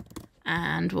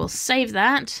 And we'll save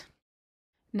that.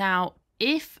 Now,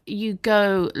 if you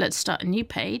go, let's start a new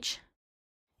page.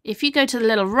 If you go to the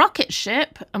little rocket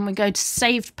ship and we go to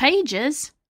Saved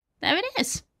Pages, there it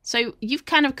is. So you've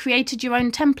kind of created your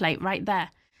own template right there.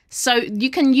 So you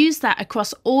can use that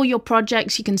across all your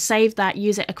projects. You can save that,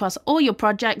 use it across all your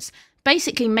projects.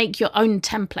 Basically make your own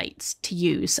templates to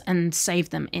use and save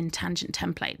them in tangent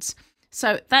templates.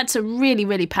 So that's a really,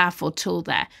 really powerful tool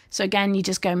there. So again, you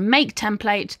just go Make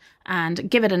Template and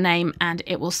give it a name, and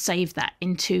it will save that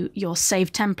into your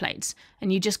saved templates.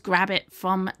 And you just grab it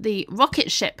from the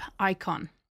rocket ship icon.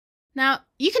 Now,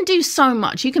 you can do so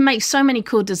much. You can make so many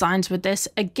cool designs with this.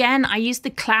 Again, I use the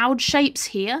cloud shapes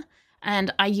here,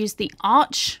 and I use the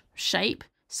arch shape.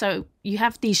 So you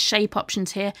have these shape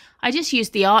options here. I just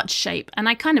used the arch shape, and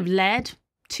I kind of layered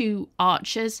 2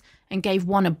 arches and gave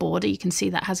one a border. You can see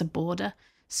that has a border.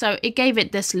 So it gave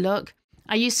it this look.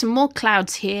 I used some more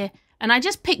clouds here, and I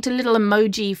just picked a little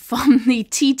emoji from the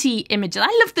TT image. I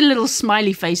love the little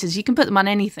smiley faces. You can put them on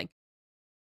anything.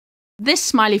 This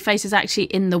smiley face is actually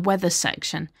in the weather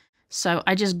section. So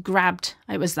I just grabbed,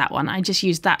 it was that one. I just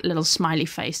used that little smiley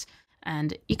face,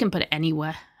 and you can put it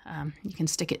anywhere. You can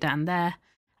stick it down there,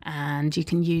 and you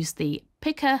can use the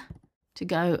picker to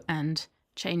go and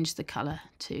change the color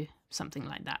to something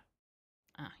like that.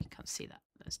 You can't see that.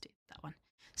 Let's do that one.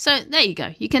 So there you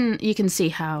go. You can see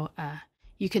how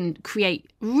you can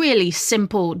create really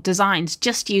simple designs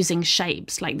just using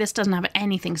shapes. Like this doesn't have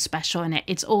anything special in it.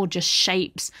 It's all just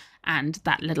shapes and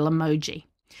that little emoji.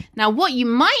 Now, what you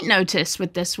might notice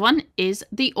with this one is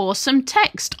the awesome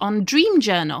text on Dream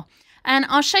Journal. And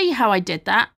I'll show you how I did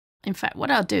that. In fact,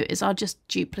 what I'll do is I'll just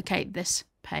duplicate this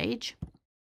page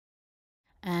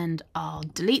and I'll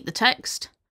delete the text.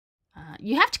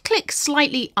 You have to click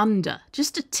slightly under,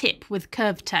 just a tip with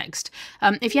curved text.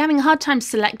 If you're having a hard time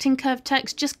selecting curved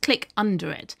text, just click under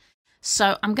it.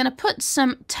 So I'm going to put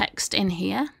some text in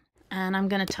here, and I'm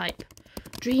going to type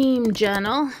Dream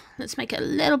Journal. Let's make it a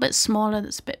little bit smaller,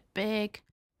 that's a bit big.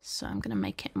 So I'm going to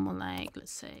make it more like,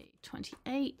 let's say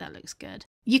 28, that looks good.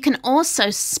 You can also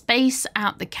space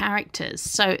out the characters.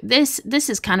 So this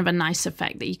is kind of a nice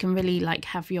effect that you can really like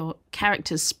have your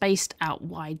characters spaced out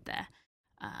wide there.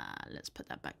 Let's put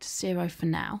that back to 0 for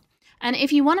now. And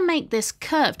if you want to make this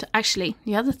curved, actually,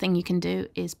 the other thing you can do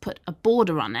is put a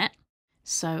border on it.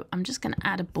 So I'm just going to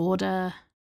add a border.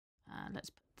 Let's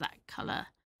put that color,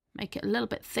 make it a little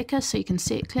bit thicker so you can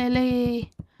see it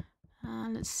clearly.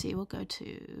 Let's see, we'll go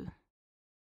to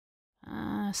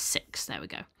 6. There we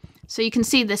go. So you can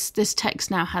see this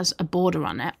text now has a border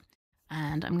on it,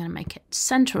 and I'm going to make it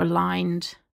center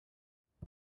aligned.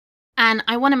 And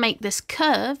I want to make this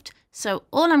curved, so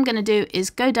all I'm going to do is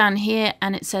go down here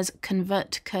and it says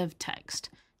convert to curved text.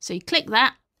 So you click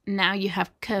that, now you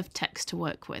have curved text to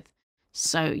work with.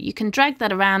 So you can drag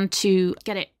that around to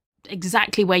get it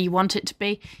exactly where you want it to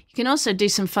be. You can also do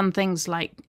some fun things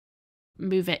like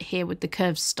move it here with the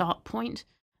curved start point.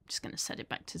 I'm just going to set it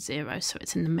back to 0 so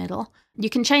it's in the middle. You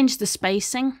can change the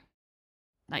spacing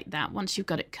like that once you've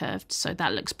got it curved, so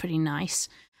that looks pretty nice.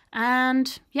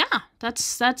 And yeah,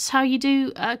 that's how you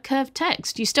do curved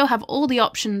text. You still have all the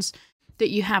options that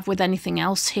you have with anything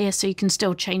else here, so you can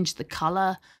still change the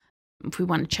color. If we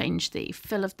want to change the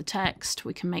fill of the text,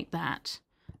 we can make that,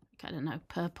 I don't know,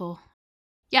 purple.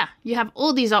 Yeah, you have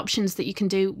all these options that you can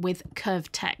do with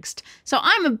curved text. So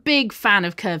I'm a big fan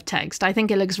of curved text. I think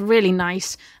it looks really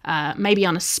nice, maybe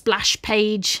on a splash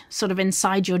page, sort of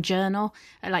inside your journal,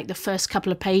 like the first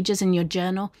couple of pages in your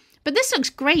journal. But this looks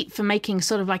great for making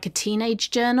sort of like a teenage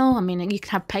journal. I mean, you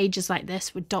can have pages like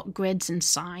this with dot grids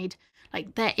inside.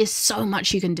 Like, there is so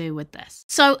much you can do with this.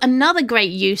 So another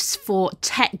great use for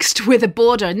text with a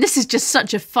border, and this is just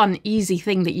such a fun, easy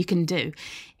thing that you can do,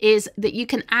 is that you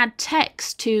can add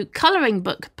text to coloring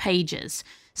book pages.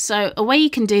 So a way you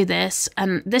can do this,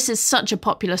 and this is such a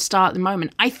popular style at the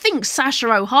moment, I think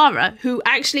Sasha O'Hara, who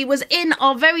actually was in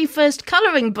our very first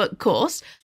coloring book course,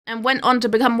 and went on to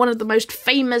become one of the most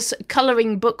famous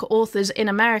coloring book authors in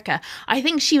America. I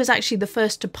think she was actually the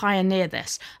first to pioneer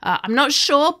this. I'm not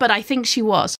sure, but I think she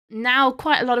was. Now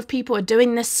quite a lot of people are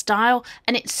doing this style,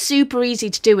 and it's super easy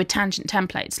to do with tangent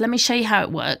templates. Let me show you how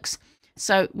it works.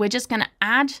 So we're just going to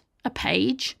add a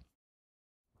page,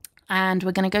 and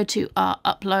we're going to go to our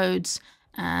uploads,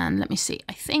 and let me see.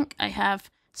 I think I have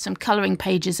some coloring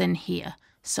pages in here.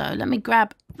 So let me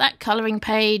grab that coloring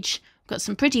page. Got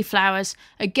some pretty flowers.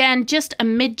 Again, just a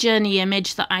mid-journey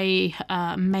image that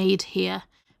I made here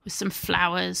with some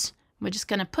flowers. We're just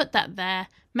going to put that there.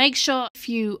 Make sure if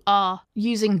you are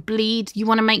using bleed, you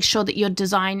want to make sure that your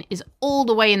design is all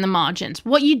the way in the margins.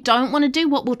 What you don't want to do,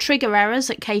 what will trigger errors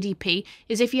at KDP,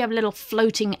 is if you have little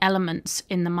floating elements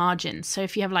in the margins. So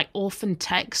if you have like orphan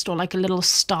text or like a little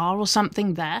star or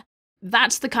something there,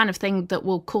 that's the kind of thing that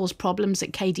will cause problems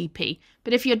at KDP.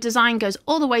 But if your design goes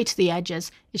all the way to the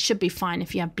edges, it should be fine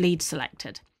if you have bleed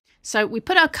selected. So we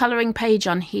put our coloring page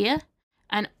on here,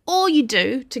 and all you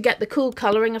do to get the cool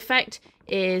coloring effect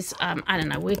is, I don't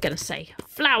know, we're going to say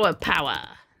flower power.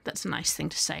 That's a nice thing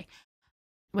to say.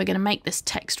 We're going to make this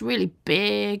text really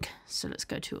big. So let's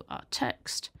go to our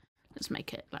text. Let's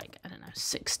make it like, I don't know,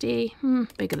 60,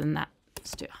 bigger than that.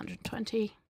 Let's do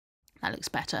 120. That looks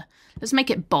better. Let's make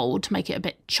it bold to make it a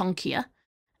bit chunkier.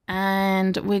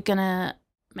 And we're going to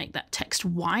make that text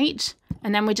white.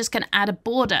 And then we're just going to add a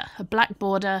border, a black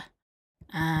border,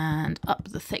 and up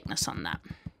the thickness on that.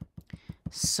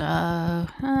 So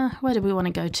where do we want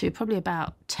to go to? Probably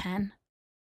about 10.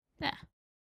 There.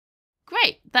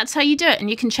 Great. That's how you do it.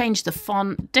 And you can change the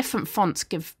font. Different fonts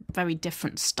give very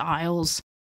different styles.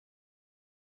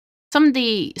 Some of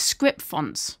the script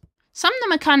fonts, some of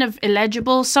them are kind of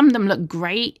illegible. Some of them look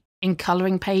great in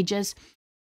coloring pages.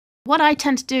 What I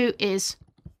tend to do is,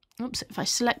 oops, if I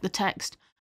select the text,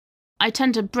 I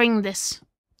tend to bring this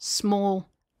small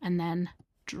and then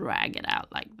drag it out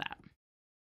like that.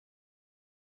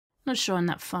 Not sure on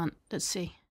that font. Let's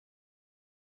see.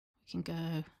 We can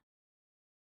go.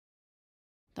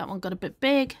 That one got a bit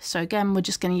big. So again, we're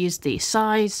just going to use the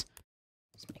size.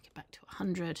 Let's make it back to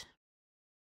 100.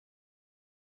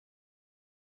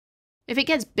 If it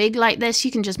gets big like this,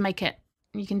 you can just make it,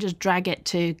 you can just drag it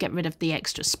to get rid of the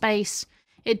extra space.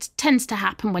 It tends to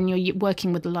happen when you're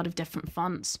working with a lot of different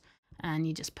fonts, and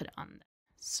you just put it on there.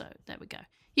 So there we go.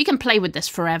 You can play with this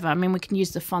forever. I mean, we can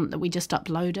use the font that we just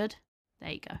uploaded.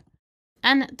 There you go.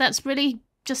 And that's really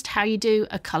just how you do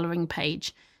a coloring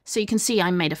page. So you can see I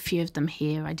made a few of them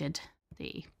here. I did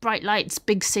the bright lights,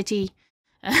 big city,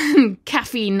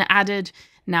 caffeine added,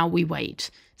 now we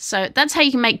wait. So that's how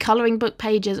you can make coloring book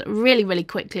pages really, really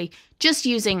quickly, just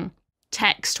using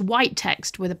text, white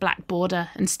text with a black border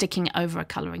and sticking it over a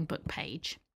coloring book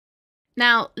page.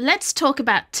 Now, let's talk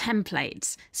about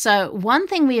templates. So one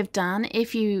thing we have done,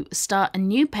 if you start a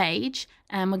new page,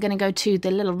 and we're going to go to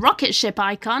the little rocket ship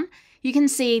icon, you can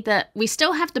see that we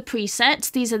still have the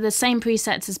presets. These are the same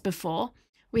presets as before.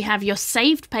 We have your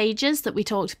saved pages that we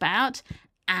talked about,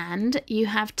 And you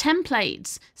have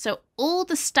templates. So all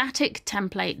the static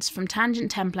templates from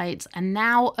Tangent Templates are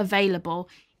now available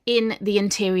in the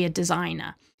Interior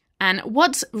Designer. And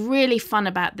what's really fun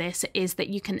about this is that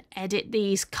you can edit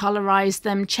these, colorize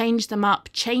them, change them up,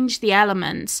 change the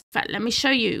elements. In fact, let me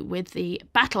show you with the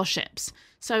battleships.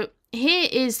 So here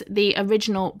is the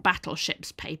original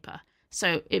battleships paper.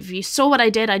 So if you saw what I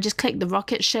did, I just clicked the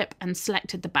rocket ship and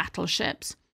selected the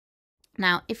battleships.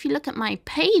 Now, if you look at my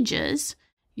pages,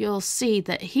 you'll see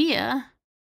that here,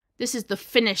 this is the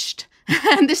finished,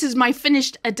 and this is my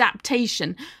finished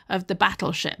adaptation of the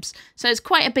battleships. So it's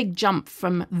quite a big jump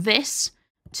from this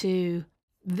to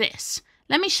this.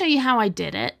 Let me show you how I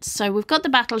did it. So we've got the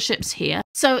battleships here.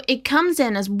 So it comes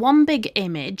in as one big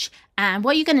image. And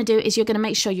what you're going to do is you're going to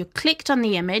make sure you're clicked on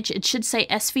the image. It should say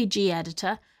SVG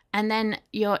editor. And then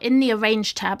you're in the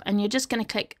Arrange tab and you're just going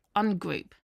to click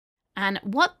Ungroup. And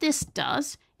what this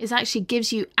does is actually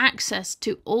gives you access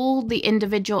to all the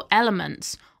individual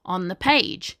elements on the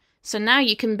page. So now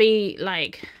you can be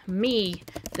like me,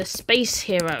 the space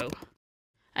hero.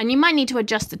 And you might need to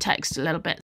adjust the text a little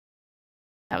bit.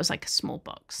 That was like a small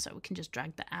box, so we can just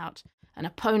drag that out. An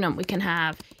opponent, we can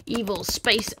have evil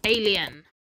space alien.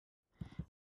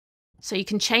 So you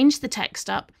can change the text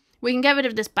up. We can get rid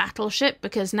of this battleship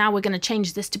because now we're going to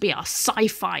change this to be our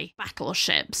sci-fi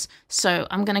battleships. So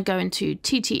I'm going to go into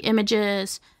TT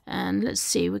images and let's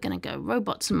see, we're going to go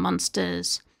robots and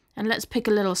monsters and let's pick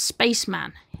a little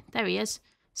spaceman. There he is.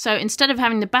 So instead of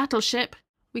having the battleship,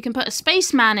 we can put a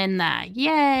spaceman in there.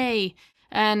 Yay!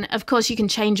 And of course you can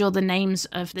change all the names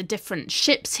of the different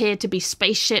ships here to be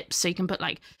spaceships. So you can put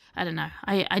like, I don't know,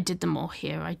 I did them all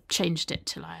here. I changed it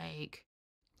to like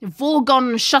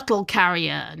Vorgon shuttle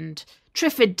carrier and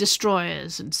Trifid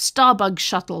destroyers and Starbug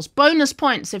shuttles. Bonus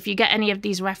points if you get any of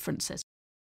these references.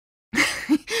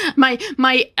 my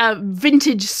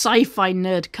vintage sci-fi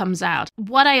nerd comes out.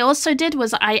 What I also did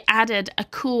was I added a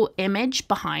cool image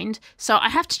behind. So I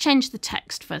have to change the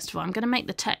text first of all. I'm going to make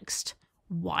the text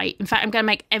white. In fact, I'm going to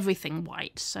make everything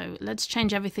white. So let's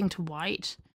change everything to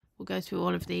white. We'll go through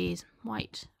all of these.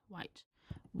 White, white,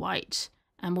 white.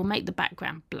 And we'll make the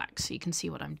background black so you can see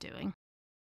what I'm doing.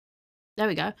 There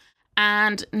we go.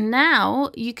 And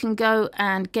now you can go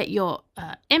and get your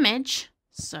image.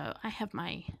 So I have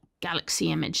my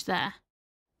galaxy image there.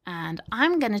 And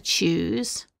I'm going to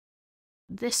choose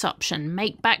this option,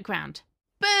 make background.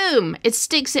 Boom! It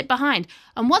sticks it behind.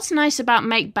 And what's nice about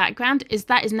make background is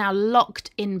that is now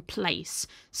locked in place.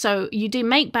 So you do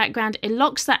make background, it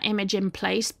locks that image in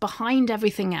place behind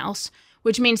everything else,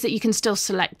 which means that you can still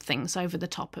select things over the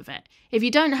top of it. If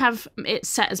you don't have it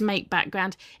set as make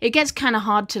background, it gets kind of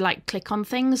hard to like click on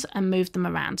things and move them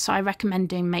around. So I recommend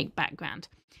doing make background.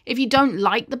 If you don't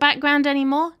like the background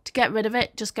anymore, to get rid of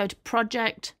it, just go to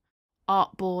Project,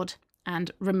 Artboard, and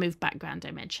remove background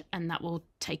image, and that will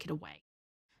take it away.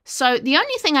 So the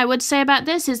only thing I would say about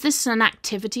this is an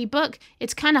activity book.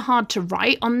 It's kind of hard to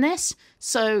write on this,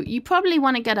 so you probably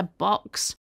want to get a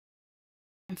box.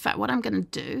 In fact, what I'm going to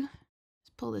do,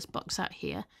 let's pull this box out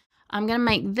here. I'm going to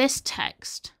make this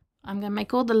text. I'm going to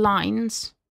make all the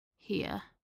lines here.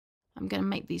 I'm going to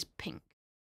make these pink.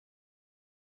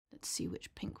 Let's see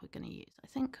which pink we're going to use. I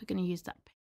think we're going to use that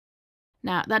pink.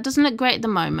 Now, that doesn't look great at the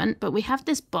moment, but we have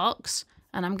this box,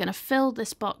 and I'm going to fill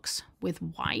this box with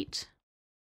white.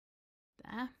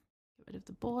 There, get rid of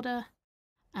the border,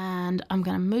 and I'm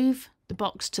going to move the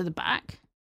box to the back.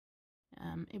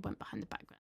 It went behind the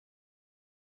background.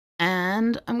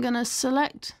 And I'm going to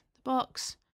select the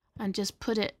box and just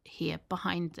put it here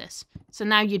behind this. So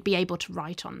now you'd be able to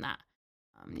write on that.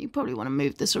 You probably want to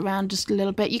move this around just a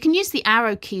little bit. You can use the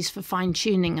arrow keys for fine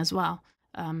tuning as well.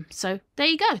 So there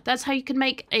you go. That's how you can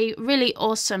make a really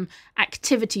awesome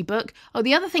activity book. Oh,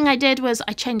 the other thing I did was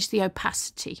I changed the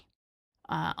opacity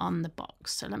on the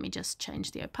box. So let me just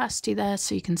change the opacity there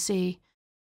so you can see.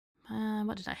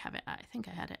 What did I have it at? I think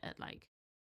I had it at like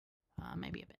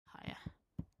maybe a bit higher.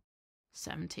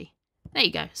 70. There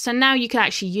you go. So now you can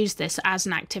actually use this as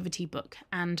an activity book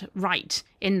and write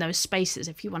in those spaces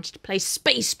if you wanted to play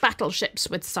space battleships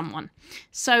with someone.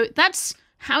 So that's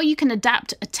how you can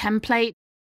adapt a template.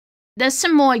 There's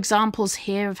some more examples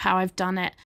here of how I've done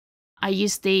it. I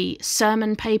used the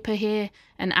sermon paper here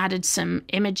and added some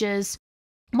images.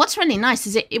 What's really nice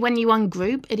is when you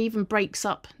ungroup, it even breaks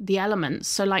up the elements.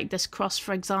 So like this cross,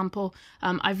 for example,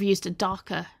 I've used a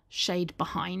darker shade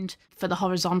behind for the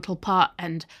horizontal part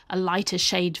and a lighter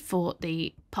shade for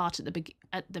the part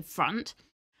at the front.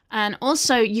 And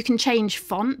also you can change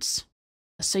fonts.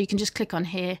 So you can just click on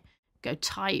here, go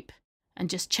type, and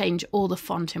just change all the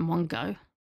font in one go.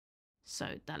 So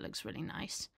that looks really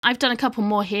nice. I've done a couple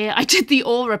more here. I did the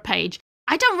aura page.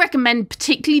 I don't recommend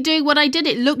particularly doing what I did.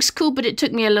 It looks cool, but it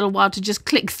took me a little while to just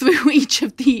click through each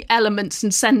of the elements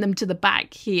and send them to the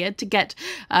back here to get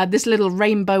this little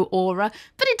rainbow aura.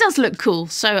 But it does look cool.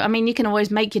 So, I mean, you can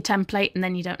always make your template and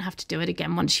then you don't have to do it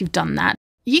again once you've done that.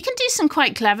 You can do some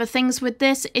quite clever things with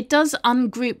this. It does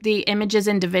ungroup the images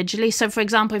individually. So, for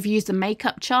example, if you use the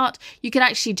makeup chart, you could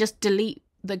actually just delete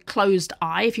the closed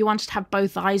eye. If you wanted to have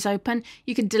both eyes open,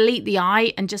 you could delete the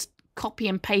eye and just copy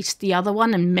and paste the other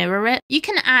one and mirror it. You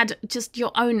can add just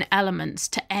your own elements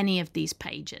to any of these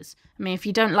pages. I mean, if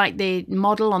you don't like the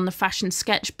model on the fashion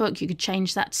sketchbook, you could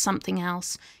change that to something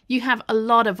else. You have a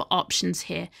lot of options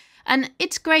here. And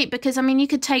it's great because, I mean, you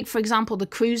could take, for example, the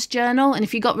cruise journal, and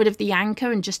if you got rid of the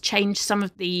anchor and just change some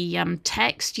of the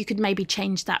text, you could maybe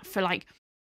change that for, like,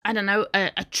 I don't know,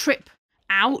 a trip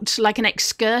out, like an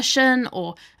excursion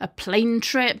or a plane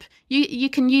trip. You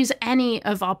can use any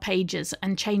of our pages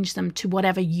and change them to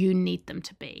whatever you need them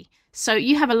to be. So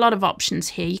you have a lot of options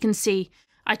here. You can see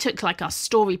I took like our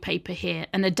story paper here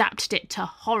and adapted it to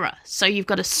horror. So you've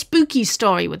got a spooky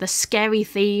story with a scary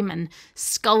theme and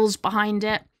skulls behind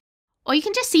it. Or you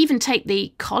can just even take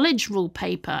the college rule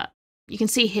paper. You can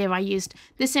see here I used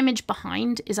this image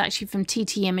behind is actually from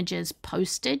TT Images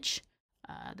postage.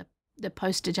 The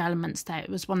postage elements there. It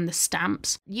was one of the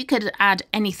stamps. You could add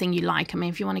anything you like. I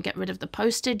mean, if you want to get rid of the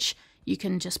postage, you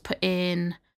can just put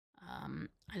in,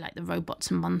 I like the robots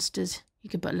and monsters. You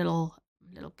could put a little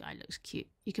guy, looks cute.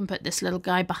 You can put this little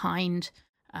guy behind,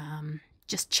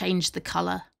 just change the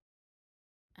color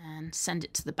and send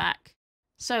it to the back.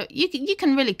 So you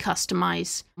can really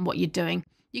customize what you're doing.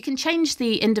 You can change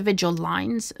the individual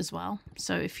lines as well.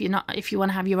 So if you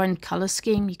want to have your own color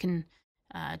scheme, you can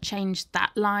change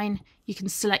that line. You can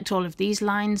select all of these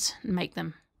lines and make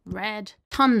them red.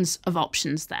 Tons of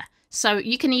options there. So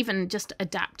you can even just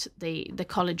adapt the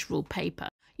college rule paper.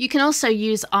 You can also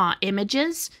use our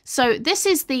images. So this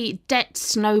is the debt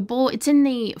snowball. It's in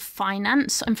the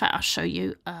finance. In fact, I'll show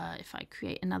you if I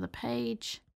create another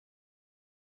page.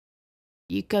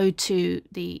 You go to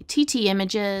the TT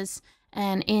Images,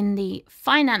 and in the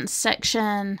finance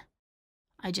section,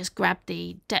 I just grab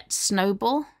the debt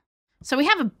snowball. So we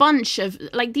have a bunch of,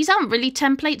 like, these aren't really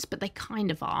templates, but they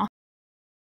kind of are,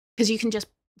 because you can just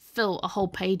fill a whole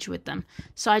page with them.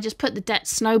 So I just put the debt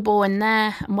snowball in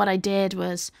there, and what I did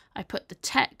was I put the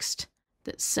text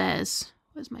that says,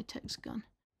 where's my text gone?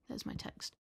 There's my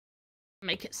text.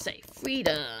 Make it say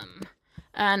freedom.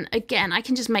 And again, I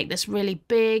can just make this really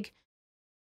big.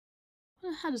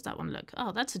 How does that one look?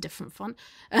 Oh, that's a different font.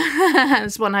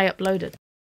 That's one I uploaded.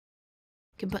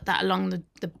 You can put that along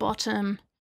the bottom.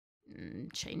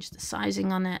 Change the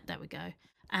sizing on it. There we go.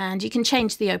 And you can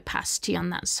change the opacity on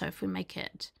that. So if we make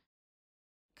it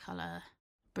color,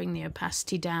 bring the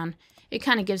opacity down, it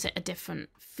kind of gives it a different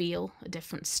feel, a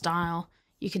different style.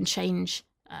 You can change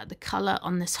the color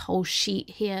on this whole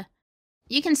sheet here.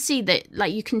 You can see that,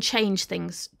 like, you can change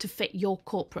things to fit your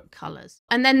corporate colors.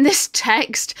 And then this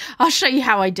text, I'll show you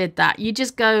how I did that. You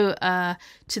just go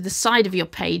to the side of your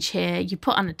page here, you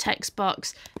put on a text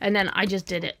box, and then I just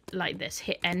did it like this,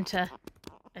 hit enter,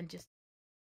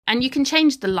 and you can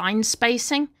change the line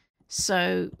spacing.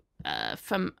 So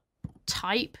from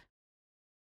type,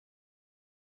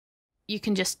 you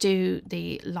can just do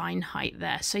the line height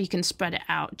there. So you can spread it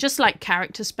out, just like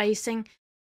character spacing,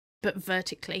 but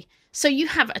vertically. So you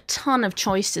have a ton of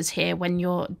choices here when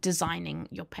you're designing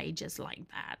your pages like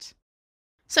that.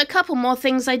 So a couple more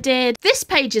things I did. This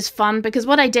page is fun because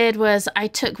what I did was I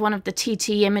took one of the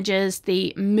TT Images,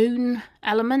 the moon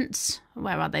elements,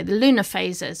 where are they? The lunar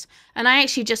phases. And I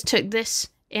actually just took this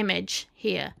image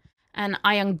here and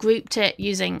I ungrouped it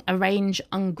using arrange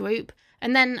ungroup.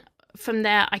 And then from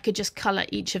there, I could just color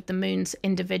each of the moons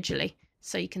individually.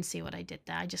 So you can see what I did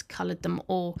there. I just colored them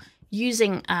all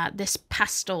using this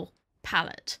pastel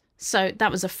palette. So that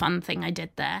was a fun thing I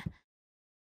did there.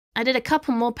 I did a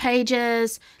couple more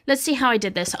pages. Let's see how I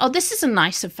did this. Oh, this is a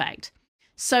nice effect.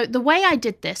 So the way I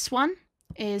did this one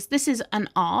is, this is an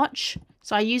arch.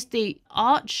 So I used the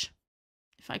arch,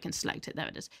 if I can select it, there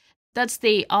it is. That's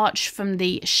the arch from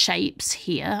the shapes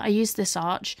here. I used this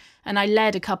arch and I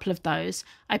layered a couple of those.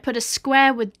 I put a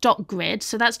square with dot grid.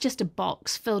 So that's just a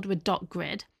box filled with dot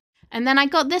grid. And then I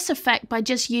got this effect by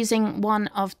just using one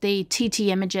of the TT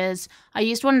Images. I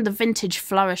used one of the vintage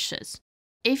flourishes.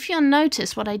 If you'll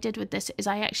notice, what I did with this is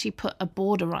I actually put a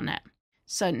border on it.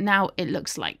 So now it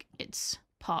looks like it's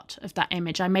part of that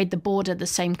image. I made the border the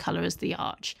same color as the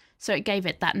arch. So it gave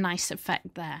it that nice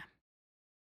effect there.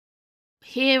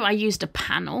 Here I used a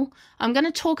panel. I'm going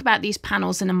to talk about these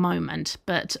panels in a moment,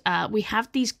 but we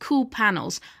have these cool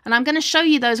panels and I'm going to show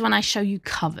you those when I show you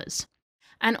covers.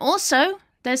 And also,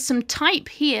 there's some type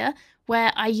here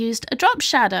where I used a drop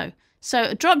shadow. So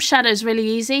a drop shadow is really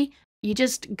easy. You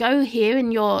just go here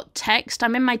in your text.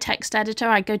 I'm in my text editor.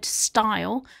 I go to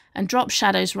Style and drop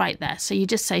shadow's right there. So you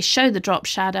just say show the drop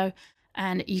shadow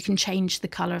and you can change the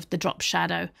color of the drop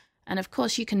shadow. And of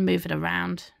course you can move it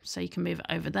around. So you can move it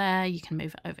over there. You can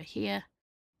move it over here.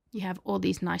 You have all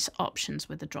these nice options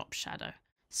with the drop shadow.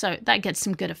 So that gets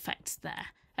some good effects there.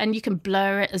 And you can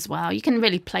blur it as well. You can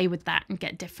really play with that and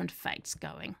get different effects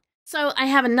going. So I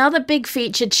have another big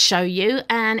feature to show you,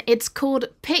 and it's called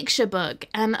Picture Book.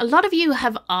 And a lot of you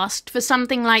have asked for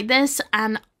something like this,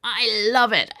 and I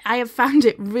love it. I have found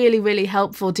it really, really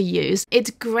helpful to use. It's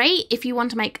great if you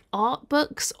want to make art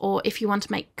books or if you want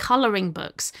to make coloring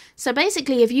books. So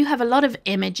basically, if you have a lot of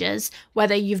images,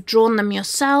 whether you've drawn them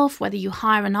yourself, whether you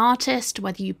hire an artist,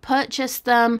 whether you purchase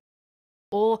them,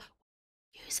 or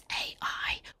use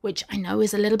AI, which I know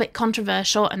is a little bit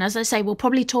controversial. And as I say, we'll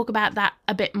probably talk about that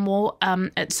a bit more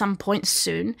at some point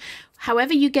soon.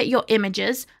 However you get your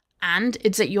images, and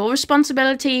it's at your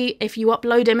responsibility if you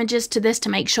upload images to this to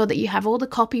make sure that you have all the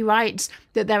copyrights,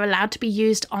 that they're allowed to be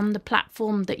used on the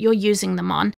platform that you're using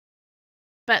them on.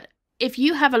 But if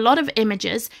you have a lot of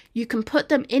images, you can put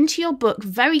them into your book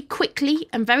very quickly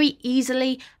and very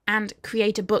easily and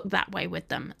create a book that way with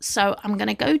them. So I'm going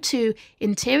to go to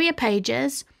Interior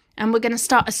Pages and we're going to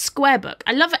start a square book.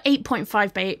 I love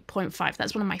 8.5 by 8.5.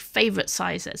 That's one of my favorite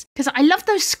sizes because I love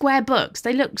those square books.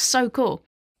 They look so cool.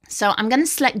 So I'm going to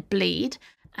select Bleed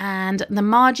and the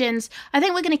margins. I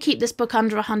think we're going to keep this book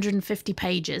under 150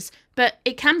 pages, but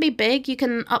it can be big. You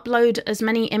can upload as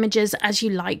many images as you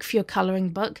like for your coloring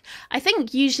book. I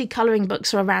think usually coloring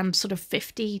books are around sort of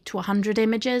 50 to 100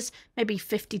 images, maybe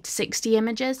 50 to 60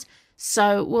 images.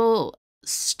 So we'll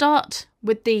start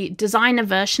with the designer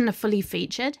version of Fully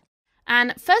Featured.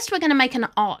 And first we're going to make an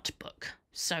art book.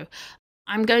 So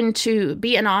I'm going to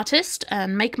be an artist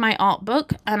and make my art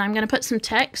book, and I'm going to put some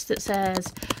text that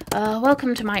says,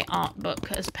 welcome to my art book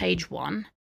as page 1.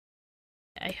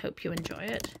 I hope you enjoy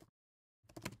it.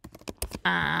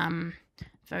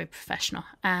 Very professional.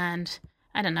 And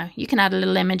I don't know, you can add a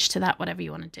little image to that, whatever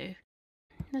you want to do.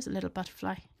 There's a little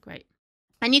butterfly. Great.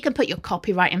 And you can put your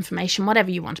copyright information,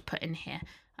 whatever you want to put in here.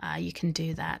 You can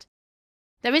do that.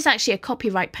 There is actually a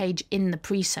copyright page in the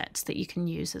presets that you can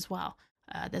use as well.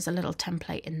 There's a little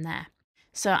template in there.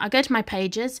 So I go to my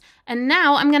pages, and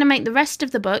now I'm going to make the rest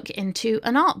of the book into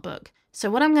an art book. So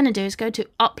what I'm going to do is go to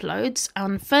Uploads,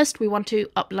 and first we want to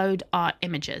upload our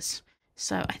images.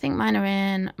 So I think mine are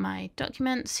in my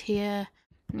documents here.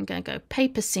 I'm going to go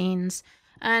Paper Scenes,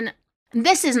 and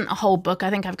this isn't a whole book. I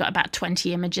think I've got about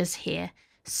 20 images here.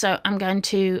 So I'm going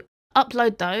to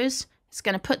upload those. It's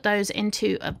going to put those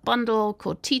into a bundle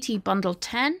called TT Bundle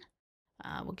 10.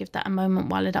 We'll give that a moment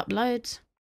while it uploads.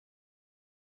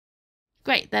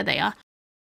 Great, there they are.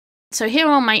 So here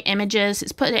are all my images.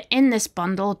 It's put it in this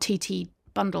bundle, TT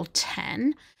Bundle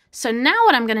 10. So now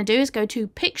what I'm going to do is go to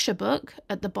Picture Book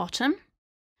at the bottom.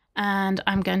 And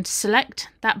I'm going to select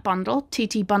that bundle,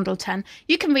 TT Bundle 10.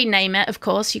 You can rename it, of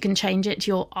course. You can change it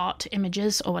to your art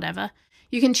images or whatever.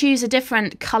 You can choose a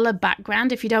different color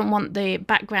background. If you don't want the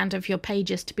background of your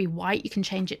pages to be white, you can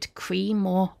change it to cream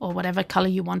or whatever color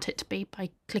you want it to be by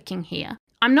clicking here.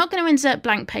 I'm not going to insert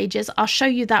blank pages. I'll show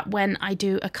you that when I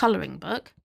do a coloring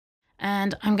book.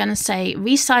 And I'm going to say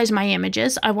resize my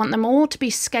images. I want them all to be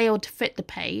scaled to fit the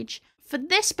page. For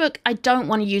this book, I don't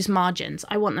want to use margins.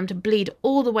 I want them to bleed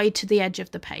all the way to the edge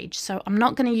of the page. So I'm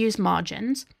not going to use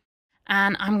margins.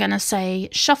 And I'm going to say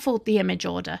shuffle the image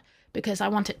order, because I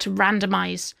want it to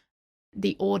randomize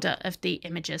the order of the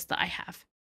images that I have.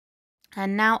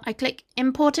 And now I click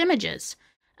Import Images.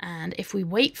 And if we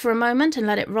wait for a moment and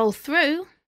let it roll through,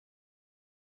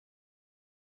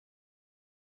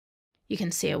 you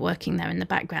can see it working there in the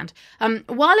background.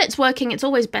 While it's working, it's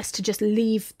always best to just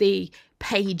leave the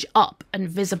page up and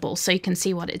visible so you can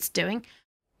see what it's doing.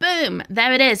 Boom,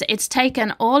 there it is. It's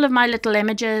taken all of my little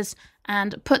images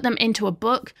and put them into a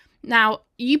book. Now,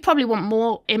 you probably want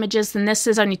more images than this.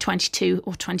 There's only 22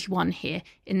 or 21 here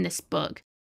in this book.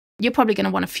 You're probably going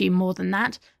to want a few more than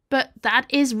that. But that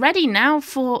is ready now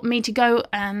for me to go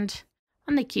and...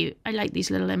 Aren't they cute? I like these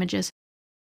little images.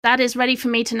 That is ready for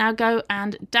me to now go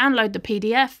and download the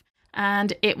PDF.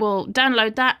 And it will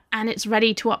download that, and it's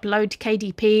ready to upload to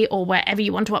KDP or wherever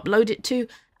you want to upload it to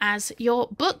as your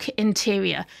book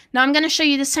interior. Now, I'm going to show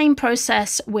you the same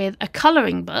process with a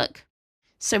coloring book.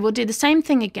 So we'll do the same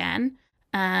thing again,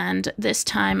 and this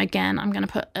time again I'm going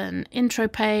to put an intro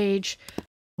page.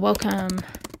 Welcome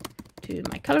to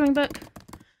my coloring book.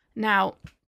 Now,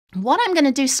 what I'm going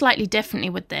to do slightly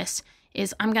differently with this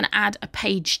is I'm going to add a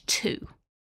page 2.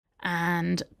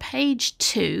 And page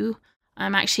 2,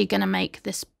 I'm actually going to make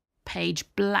this page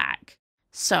black.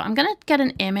 So I'm going to get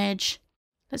an image.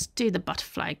 Let's do the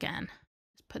butterfly again.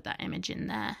 Let's put that image in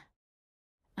there.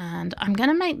 And I'm going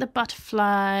to make the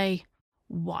butterfly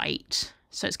white.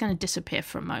 So it's going to disappear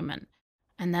for a moment.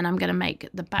 And then I'm going to make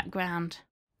the background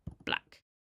black.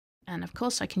 And of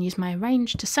course, I can use my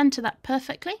arrange to center that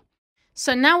perfectly.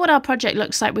 So now what our project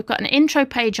looks like, we've got an intro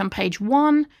page on page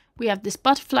 1. We have this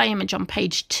butterfly image on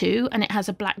page 2, and it has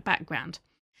a black background.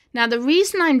 Now, the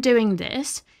reason I'm doing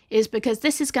this is because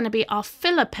this is going to be our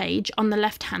filler page on the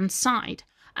left-hand side.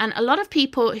 And a lot of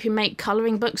people who make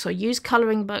coloring books or use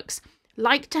coloring books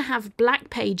like to have black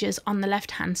pages on the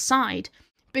left-hand side,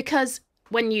 because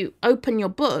when you open your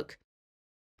book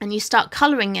and you start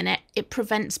coloring in it, it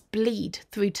prevents bleed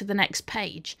through to the next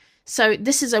page. So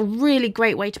this is a really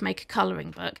great way to make a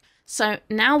coloring book. So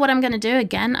now what I'm going to do,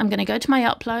 again, I'm going to go to my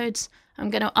uploads. I'm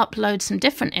going to upload some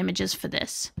different images for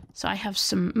this. So I have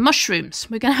some mushrooms.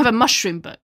 We're going to have a mushroom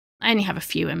book. I only have a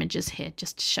few images here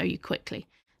just to show you quickly.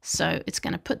 So it's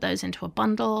going to put those into a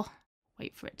bundle.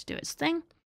 Wait for it to do its thing.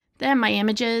 There are my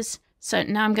images. So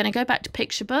now I'm going to go back to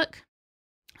picture book.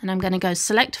 And I'm going to go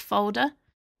select folder,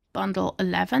 bundle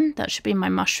 11. That should be my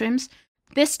mushrooms.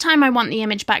 This time I want the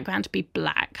image background to be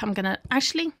black. I'm going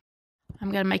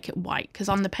to make it white because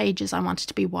on the pages I want it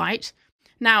to be white.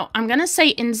 Now I'm going to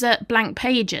say insert blank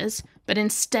pages, but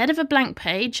instead of a blank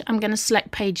page, I'm going to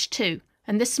select page 2.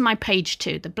 And this is my page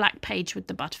 2, the black page with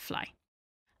the butterfly.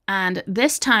 And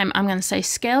this time I'm going to say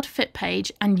scale to fit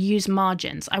page and use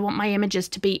margins. I want my images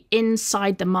to be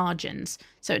inside the margins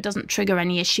so it doesn't trigger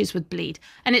any issues with bleed.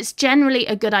 And it's generally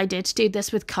a good idea to do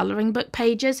this with coloring book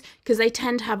pages because they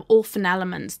tend to have orphan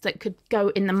elements that could go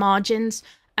in the margins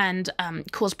and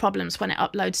cause problems when it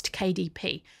uploads to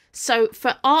KDP. So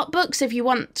for art books, if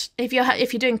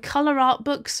you're doing color art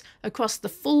books across the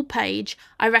full page,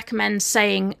 I recommend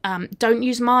saying don't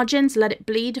use margins, let it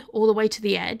bleed all the way to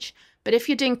the edge. But if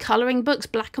you're doing coloring books,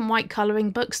 black and white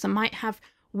coloring books that might have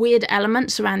weird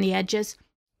elements around the edges,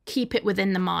 keep it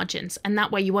within the margins. And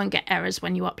that way you won't get errors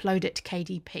when you upload it to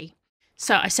KDP.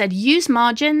 So I said use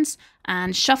margins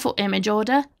and shuffle image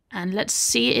order, and let's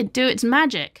see it do its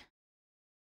magic.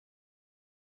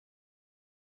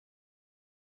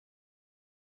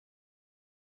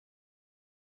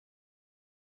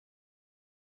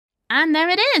 And there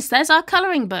it is. There's our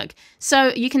coloring book. So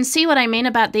you can see what I mean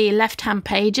about the left-hand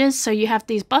pages. So you have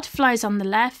these butterflies on the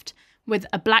left with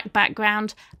a black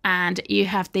background, and you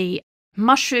have the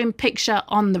mushroom picture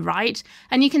on the right.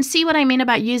 And you can see what I mean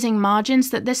about using margins,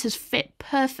 that this has fit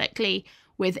perfectly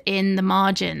within the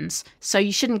margins. So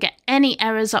you shouldn't get any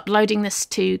errors uploading this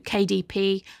to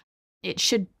KDP. It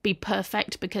should be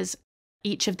perfect because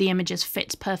each of the images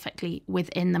fits perfectly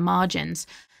within the margins.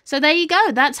 So there you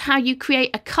go. That's how you create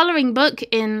a coloring book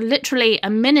in literally a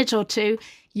minute or two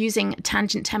using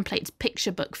Tangent Template's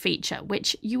picture book feature,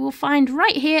 which you will find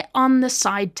right here on the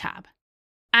side tab.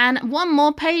 And one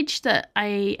more page that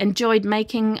I enjoyed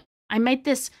making, I made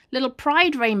this little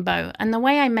pride rainbow. And the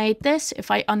way I made this, if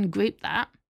I ungroup that,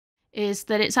 is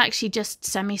that it's actually just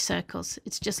semicircles.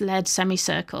 It's just lead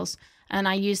semicircles. And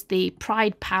I used the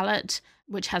pride palette,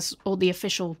 which has all the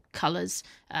official colors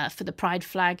for the pride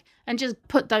flag, and just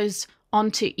put those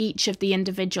onto each of the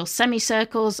individual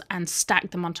semicircles and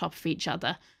stacked them on top of each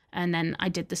other. And then I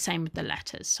did the same with the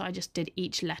letters. So I just did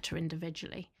each letter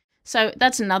individually. So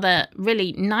that's another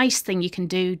really nice thing you can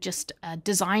do, just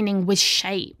designing with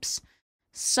shapes.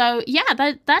 So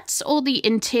yeah, that's all the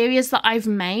interiors that I've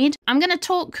made. I'm going to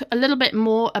talk a little bit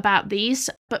more about these,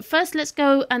 but first let's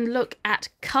go and look at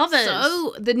covers.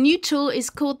 So the new tool is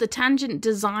called the Tangent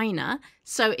Designer.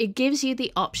 So it gives you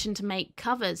the option to make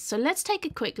covers. So let's take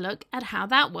a quick look at how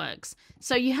that works.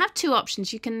 So you have two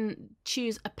options. You can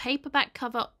choose a paperback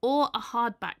cover or a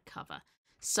hardback cover.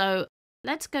 So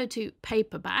let's go to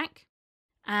paperback,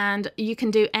 and you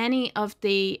can do any of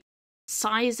the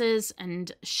sizes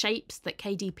and shapes that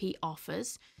KDP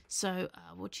offers. So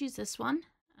we'll choose this one,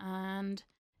 and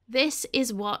this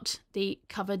is what the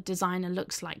cover designer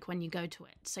looks like when you go to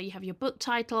it. So you have your book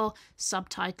title,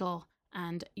 subtitle,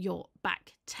 and your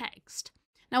back text.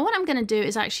 Now what I'm going to do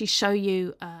is actually show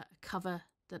you a cover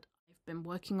that I've been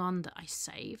working on that I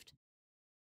saved.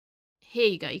 Here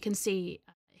you go. You can see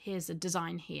here's a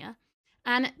design here.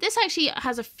 And this actually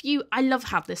has a few, I love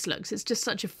how this looks. It's just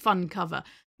such a fun cover.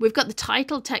 We've got the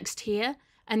title text here,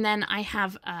 and then I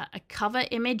have a cover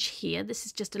image here. This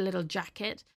is just a little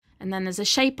jacket. And then there's a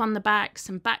shape on the back,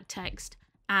 some back text,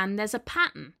 and there's a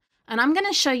pattern. And I'm going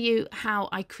to show you how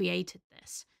I created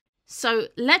this. So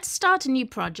let's start a new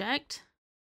project.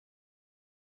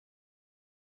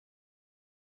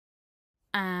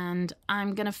 And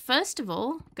I'm going to first of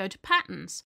all go to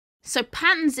patterns. So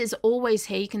patterns is always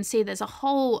here. You can see there's a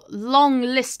whole long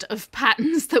list of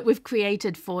patterns that we've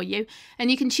created for you.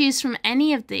 And you can choose from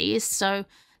any of these. So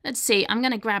let's see, I'm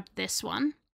going to grab this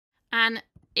one. And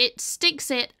it sticks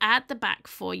it at the back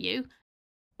for you.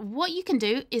 What you can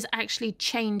do is actually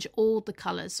change all the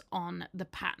colors on the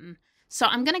pattern. So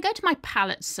I'm going to go to my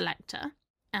palette selector.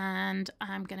 And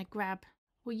I'm going to grab,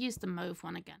 we'll use the mauve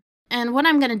one again. And what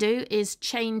I'm going to do is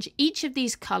change each of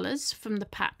these colors from the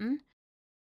pattern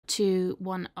to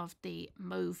one of the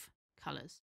mauve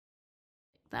colors.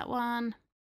 That one,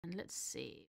 and let's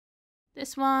see,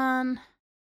 this one,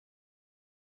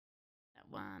 that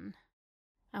one,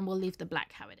 and we'll leave the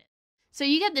black how it is. So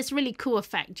you get this really cool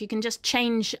effect. You can just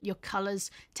change your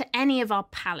colors to any of our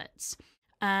palettes.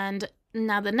 And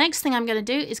now the next thing I'm going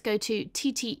to do is go to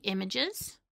TT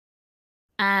Images.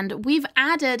 And we've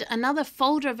added another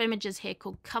folder of images here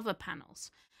called cover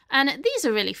panels. And these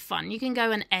are really fun. You can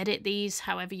go and edit these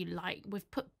however you like.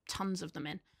 We've put tons of them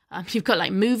in. You've got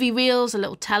like movie reels, a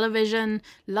little television,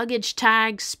 luggage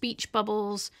tags, speech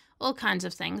bubbles, all kinds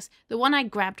of things. The one I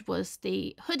grabbed was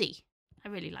the hoodie. I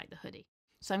really like the hoodie.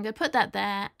 So I'm going to put that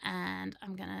there and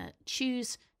I'm going to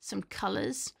choose some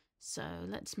colors. So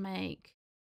let's make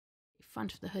the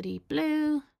front of the hoodie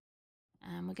blue.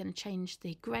 And we're going to change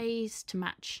the greys to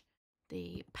match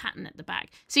the pattern at the back.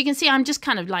 So you can see I'm just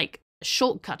kind of like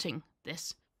shortcutting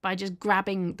this by just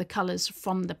grabbing the colors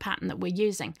from the pattern that we're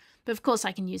using. But of course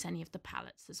I can use any of the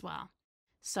palettes as well.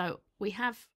 So we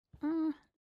have, do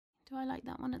I like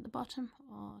that one at the bottom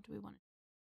or do we want it?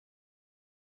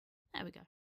 There we go.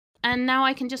 And now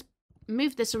I can just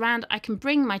move this around. I can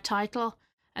bring my title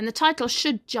and the title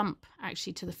should jump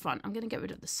actually to the front. I'm going to get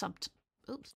rid of the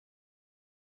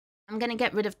I'm going to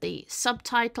get rid of the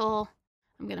subtitle.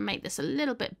 I'm going to make this a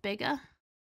little bit bigger.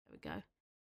 There we go.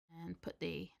 And put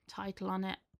the title on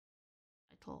it.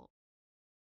 Title,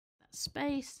 that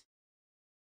space.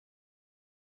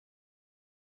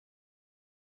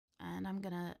 And I'm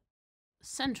going to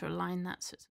center align that.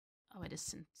 So it's, oh, it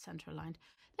is center aligned.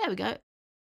 There we go.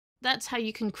 That's how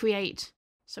you can create.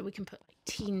 So we can put like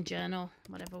teen journal,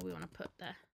 whatever we want to put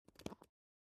there.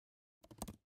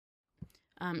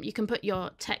 You can put your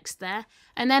text there.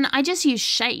 And then I just use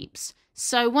shapes.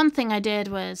 So one thing I did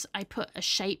was I put a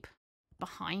shape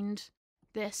behind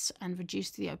this and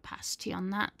reduced the opacity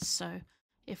on that. So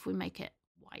if we make it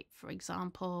white, for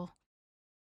example,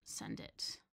 send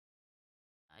it.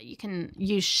 You can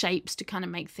use shapes to kind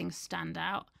of make things stand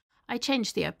out. I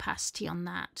changed the opacity on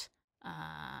that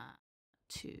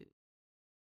to,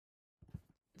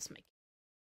 let's make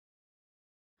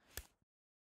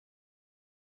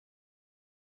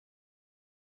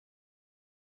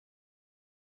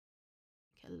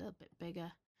a little bit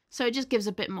bigger. So it just gives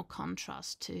a bit more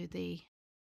contrast to the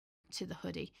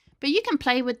hoodie. But you can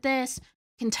play with this.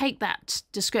 You can take that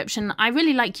description. I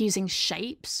really like using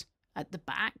shapes at the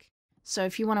back. So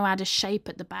if you want to add a shape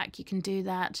at the back, you can do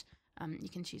that. You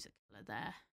can choose a color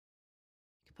there.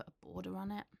 You can put a border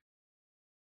on it.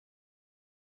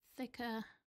 Thicker.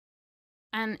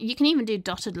 And you can even do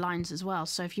dotted lines as well.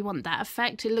 So if you want that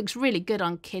effect, it looks really good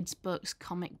on kids' books,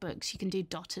 comic books. You can do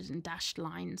dotted and dashed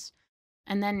lines.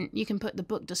 And then you can put the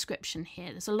book description here.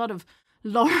 There's a lot of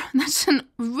Laura. That's a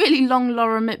really long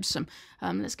lorem ipsum.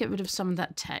 Let's get rid of some of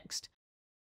that text.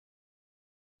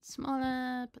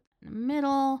 Smaller, put that in the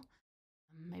middle.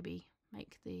 Maybe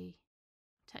make the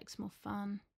text more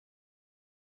fun.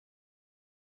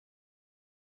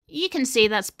 You can see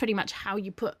that's pretty much how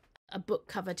you put a book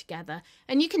cover together.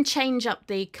 And you can change up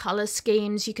the color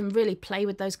schemes. You can really play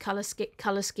with those color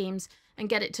schemes and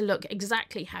get it to look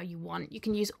exactly how you want. You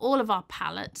can use all of our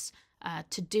palettes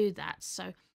to do that.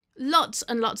 So lots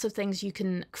and lots of things you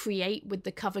can create with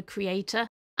the cover creator.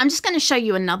 I'm just going to show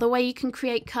you another way you can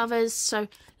create covers. So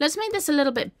let's make this a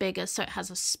little bit bigger so it has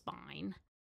a spine.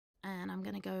 And I'm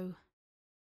going to go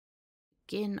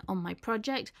begin on my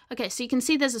project. Okay, so you can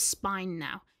see there's a spine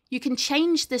now. You can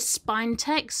change this spine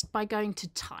text by going to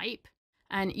type.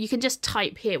 And you can just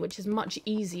type here, which is much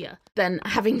easier than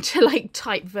having to like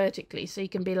type vertically. So you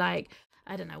can be like,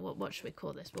 I don't know, what should we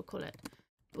call this? We'll call it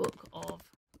Book of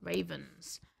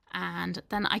Ravens. And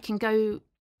then I can go,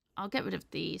 I'll get rid of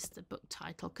these, the book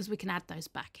title, because we can add those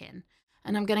back in.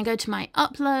 And I'm going to go to my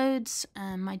uploads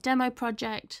and my demo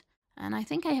project. And I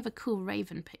think I have a cool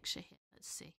raven picture here. Let's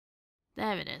see.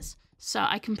 There it is. So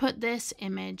I can put this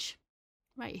image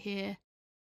right here.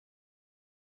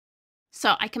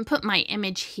 So I can put my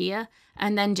image here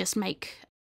and then just make,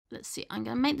 let's see, I'm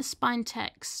going to make the spine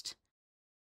text.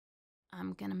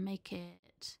 I'm going to make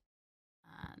it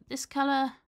this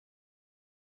color.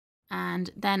 And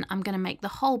then I'm going to make the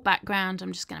whole background.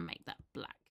 I'm just going to make that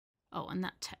black. Oh, and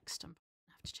that text I'm going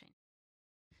to have to change.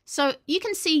 So you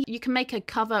can see you can make a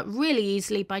cover really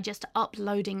easily by just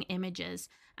uploading images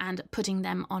and putting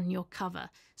them on your cover.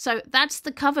 So that's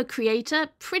the cover creator.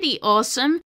 Pretty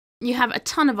awesome. You have a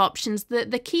ton of options.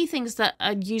 The key things that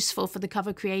are useful for the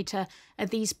cover creator are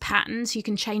these patterns. You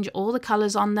can change all the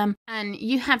colors on them, and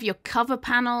you have your cover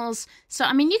panels. So,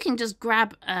 I mean, you can just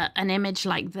grab an image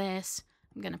like this.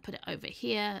 I'm going to put it over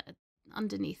here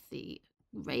underneath the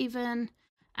raven.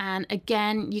 And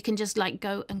again, you can just like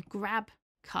go and grab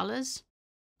colors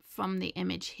from the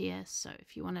image here. So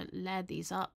if you want to layer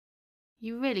these up,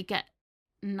 you really get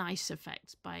nice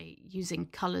effects by using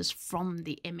colors from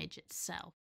the image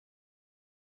itself.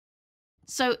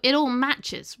 So it all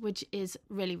matches, which is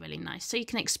really, really nice. So you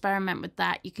can experiment with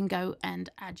that. You can go and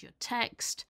add your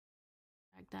text.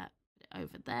 Drag that, put it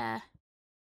over there.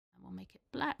 And we'll make it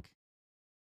black.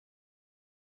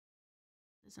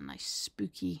 There's a nice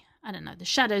spooky, I don't know, the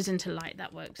shadows into light,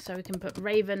 that works. So we can put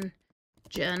Raven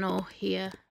Journal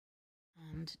here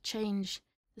and change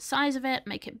the size of it,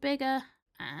 make it bigger.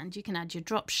 And you can add your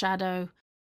drop shadow,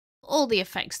 all the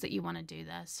effects that you want to do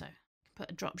there. So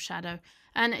put a drop shadow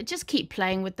and just keep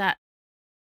playing with that.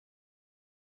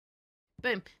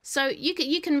 Boom. So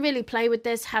you can really play with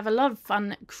this, have a lot of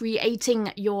fun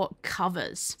creating your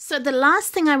covers. So the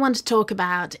last thing I want to talk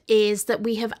about is that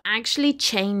we have actually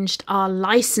changed our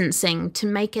licensing to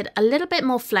make it a little bit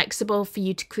more flexible for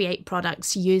you to create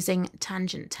products using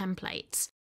tangent templates.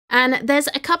 And there's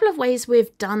a couple of ways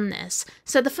we've done this.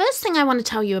 So the first thing I want to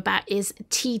tell you about is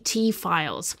TT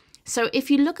files. So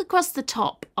if you look across the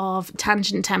top of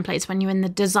tangent templates when you're in the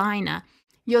designer,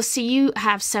 you'll see you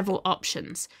have several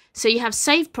options. So you have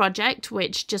Save Project,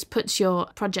 which just puts your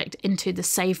project into the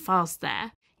save files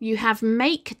there. You have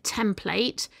Make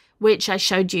Template, which I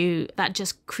showed you, that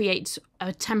just creates a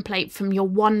template from your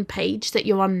one page that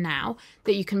you're on now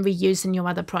that you can reuse in your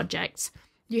other projects.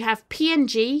 You have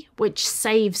PNG, which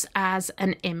saves as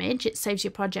an image. It saves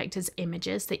your project as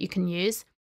images that you can use.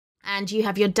 And you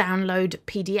have your Download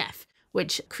PDF,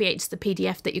 which creates the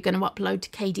PDF that you're going to upload to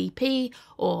KDP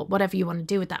or whatever you want to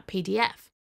do with that PDF.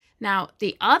 Now,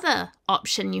 the other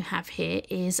option you have here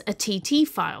is a TT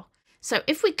file. So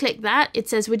if we click that, it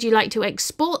says, would you like to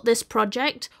export this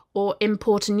project or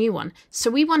import a new one?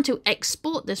 So we want to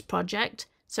export this project.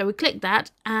 So we click that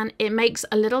and it makes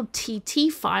a little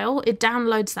TT file. It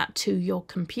downloads that to your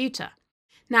computer.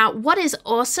 Now, what is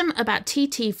awesome about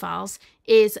TT files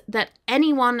is that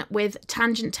anyone with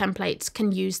tangent templates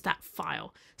can use that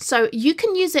file. So you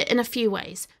can use it in a few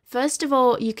ways. First of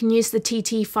all, you can use the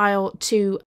TT file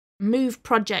to move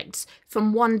projects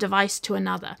from one device to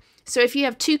another. So if you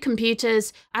have two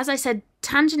computers, as I said,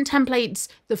 tangent templates,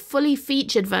 the fully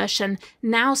featured version,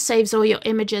 now saves all your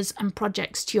images and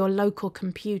projects to your local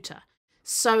computer.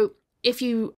 So if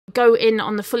you go in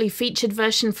on the fully featured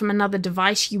version from another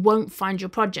device, you won't find your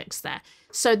projects there.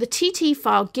 So the TT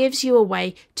file gives you a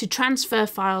way to transfer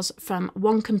files from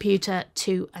one computer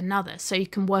to another, so you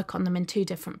can work on them in two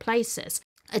different places.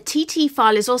 A TT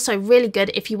file is also really good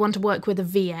if you want to work with a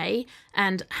VA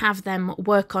and have them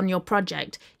work on your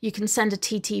project. You can send a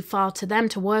TT file to them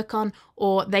to work on,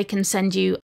 or they can send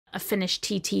you a finished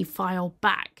TT file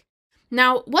back.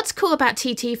 Now, what's cool about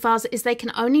TT files is they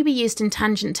can only be used in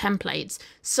tangent templates.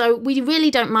 So we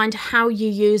really don't mind how you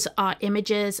use our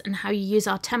images and how you use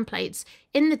our templates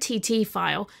in the TT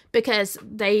file, because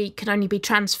they can only be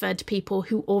transferred to people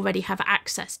who already have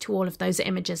access to all of those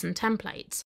images and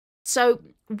templates. So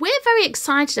we're very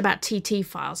excited about TT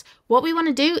files. What we want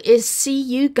to do is see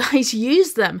you guys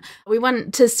use them. We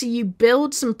want to see you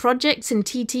build some projects in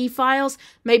TT files,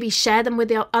 maybe share them with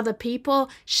your other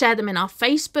people, share them in our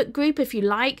Facebook group if you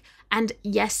like. And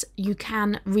yes, you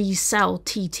can resell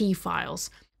TT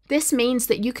files. This means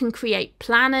that you can create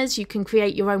planners, you can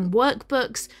create your own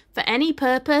workbooks for any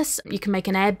purpose. You can make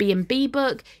an Airbnb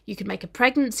book, you can make a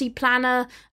pregnancy planner.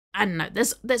 I don't know,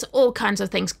 there's all kinds of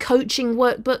things, coaching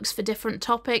workbooks for different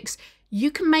topics. You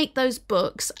can make those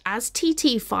books as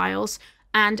TT files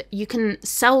and you can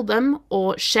sell them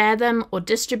or share them or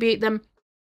distribute them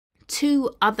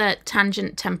to other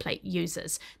tangent template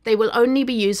users. They will only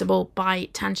be usable by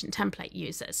tangent template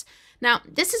users. Now,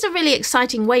 this is a really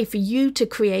exciting way for you to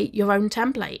create your own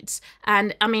templates.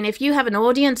 And I mean, if you have an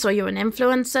audience or you're an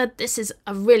influencer, this is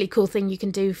a really cool thing you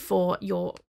can do for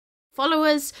your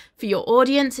followers, for your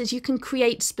audience, is you can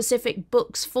create specific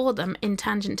books for them in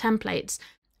tangent templates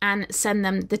and send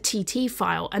them the TT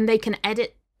file, and they can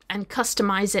edit and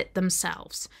customize it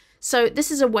themselves. So this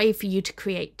is a way for you to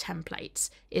create templates,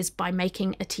 is by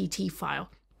making a TT file.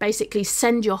 Basically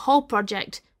send your whole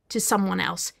project to someone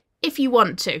else if you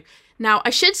want to. Now, I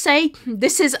should say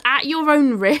this is at your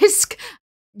own risk.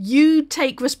 You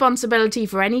take responsibility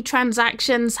for any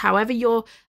transactions, however you're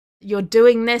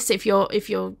doing this. If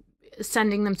you're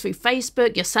sending them through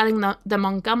Facebook, you're selling them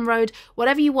on Gumroad,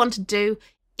 whatever you want to do,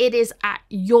 it is at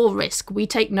your risk. We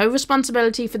take no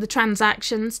responsibility for the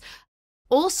transactions.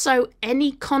 Also,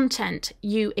 any content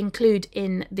you include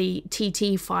in the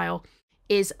TT file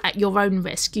is at your own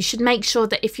risk. You should make sure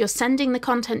that if you're sending the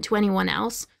content to anyone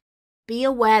else, be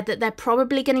aware that they're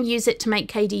probably going to use it to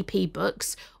make KDP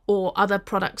books or other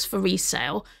products for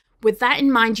resale. With that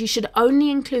in mind, you should only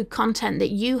include content that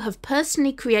you have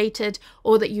personally created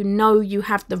or that you know you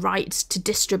have the rights to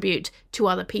distribute to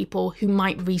other people who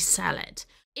might resell it.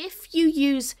 If you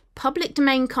use public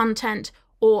domain content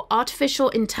or artificial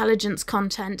intelligence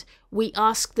content, we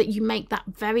ask that you make that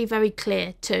very, very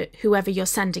clear to whoever you're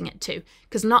sending it to,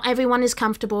 because not everyone is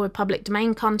comfortable with public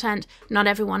domain content, not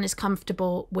everyone is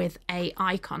comfortable with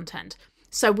AI content.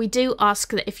 So we do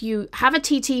ask that if you have a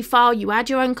TT file, you add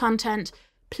your own content,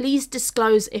 please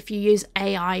disclose if you use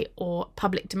AI or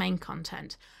public domain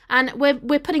content. And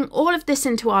we're putting all of this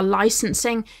into our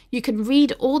licensing. You can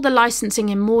read all the licensing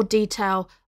in more detail.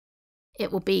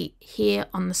 It will be here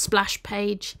on the splash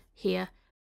page here.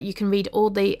 You can read all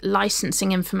the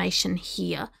licensing information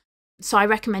here. So I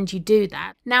recommend you do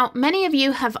that. Now, many of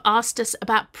you have asked us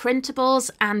about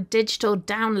printables and digital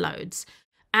downloads.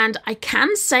 And I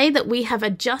can say that we have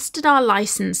adjusted our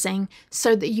licensing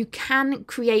so that you can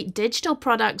create digital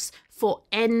products for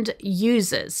end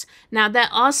users. Now, there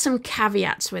are some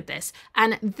caveats with this,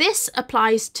 and this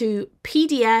applies to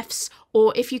PDFs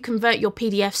or if you convert your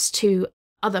PDFs to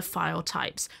other file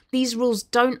types. These rules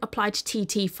don't apply to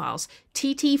TT files.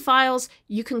 TT files,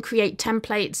 you can create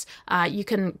templates, you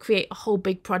can create a whole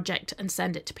big project and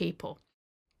send it to people.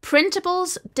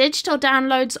 Printables, digital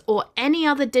downloads, or any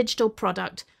other digital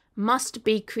product must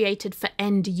be created for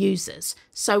end users.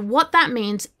 So what that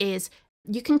means is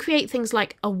you can create things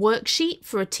like a worksheet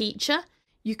for a teacher,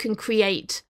 you can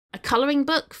create a coloring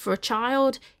book for a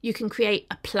child, you can create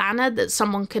a planner that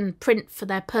someone can print for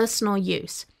their personal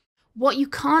use. What you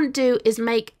can't do is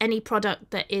make any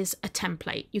product that is a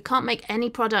template. You can't make any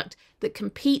product that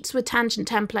competes with tangent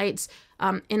templates.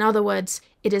 In other words,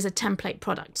 it is a template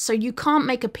product. So you can't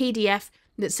make a PDF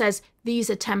that says, these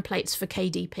are templates for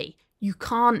KDP. You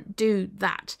can't do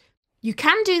that. You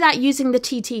can do that using the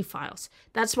TT files.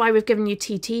 That's why we've given you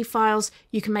TT files.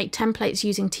 You can make templates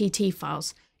using TT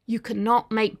files. You cannot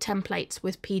make templates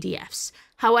with PDFs.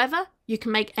 However, you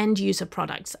can make end user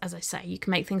products, as I say. You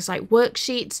can make things like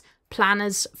worksheets,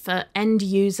 planners for end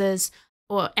users,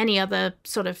 or any other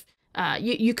sort of,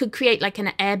 you could create like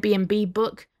an Airbnb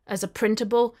book as a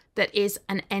printable that is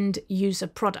an end user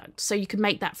product. So you could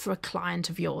make that for a client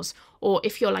of yours. Or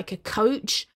if you're like a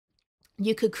coach,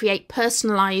 you could create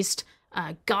personalized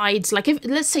guides. Like if,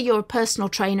 let's say you're a personal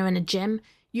trainer in a gym,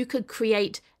 you could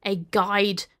create a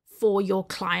guide for your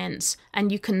clients and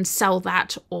you can sell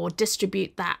that or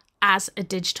distribute that as a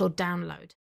digital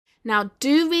download. Now,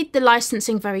 do read the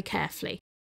licensing very carefully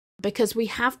because we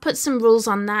have put some rules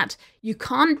on that. You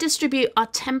can't distribute our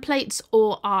templates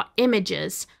or our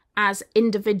images as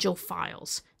individual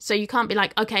files. So you can't be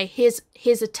like, okay, here's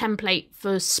a template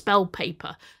for spell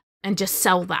paper and just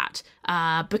sell that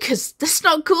because that's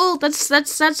not cool.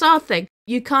 That's our thing.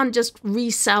 You can't just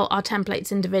resell our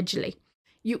templates individually.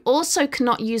 You also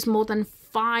cannot use more than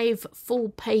 5 full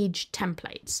page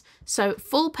templates. So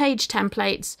full page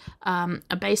templates are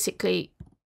basically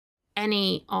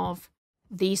any of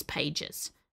these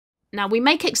pages. Now we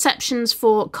make exceptions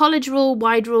for college rule,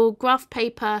 wide rule, graph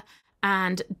paper,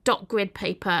 and dot grid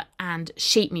paper and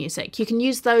sheet music. You can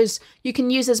use those, you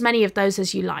can use as many of those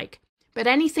as you like. But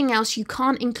anything else, you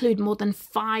can't include more than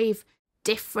 5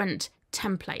 different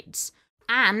templates.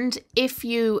 And if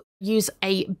you use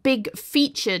a big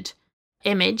featured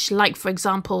image, like for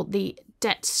example, the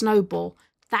debt snowball,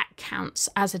 that counts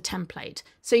as a template.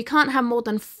 So you can't have more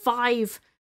than 5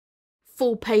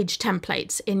 full page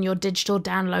templates in your digital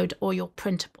download or your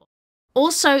printable.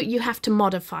 Also, you have to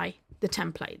modify the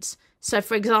templates. So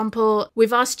for example,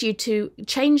 we've asked you to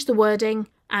change the wording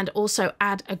and also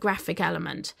add a graphic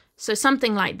element. So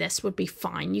something like this would be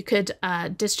fine. You could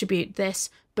distribute this,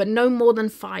 but no more than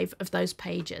 5 of those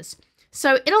pages.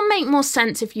 So it'll make more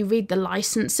sense if you read the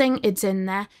licensing, it's in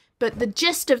there. But the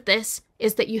gist of this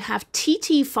is that you have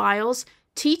TT files.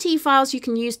 TT files you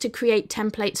can use to create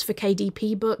templates for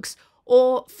KDP books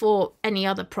or for any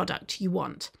other product you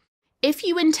want. If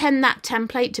you intend that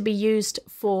template to be used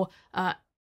for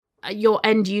your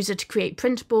end user to create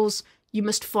printables, you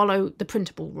must follow the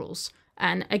printable rules.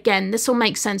 And again, this will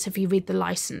make sense if you read the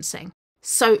licensing.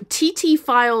 So TT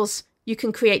files, you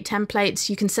can create templates,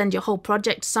 you can send your whole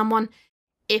project to someone.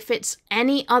 If it's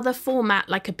any other format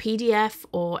like a PDF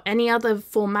or any other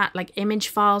format like image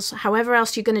files, however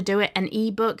else you're going to do it, an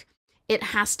ebook, it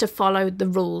has to follow the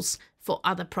rules for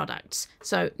other products.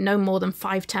 So no more than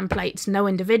 5 templates, no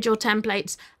individual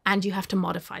templates, and you have to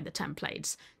modify the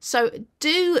templates. So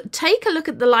do take a look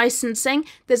at the licensing.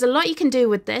 There's a lot you can do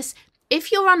with this.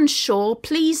 If you're unsure,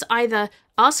 please either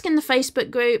ask in the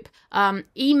Facebook group,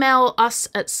 email us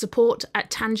at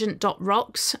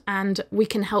support@tangent.rocks, and we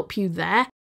can help you there.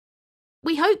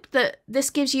 We hope that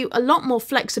this gives you a lot more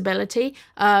flexibility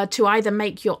to either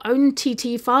make your own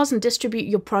TT files and distribute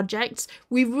your projects.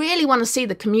 We really want to see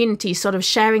the community sort of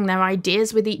sharing their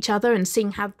ideas with each other and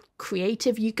seeing how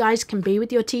creative you guys can be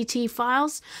with your TT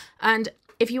files. And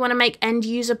if you want to make end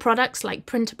user products like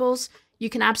Printables, you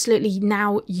can absolutely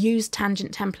now use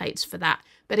Tangent templates for that.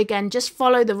 But again, just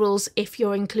follow the rules if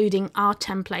you're including our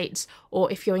templates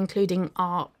or if you're including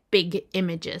our big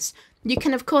images. You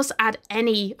can, of course, add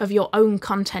any of your own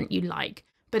content you like.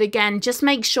 But again, just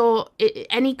make sure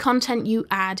any content you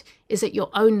add is at your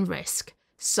own risk.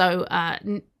 So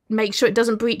make sure it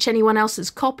doesn't breach anyone else's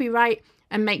copyright,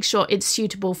 and make sure it's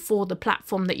suitable for the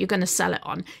platform that you're going to sell it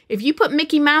on. If you put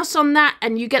Mickey Mouse on that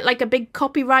and you get like a big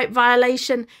copyright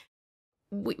violation,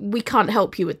 we can't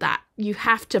help you with that. You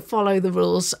have to follow the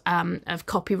rules of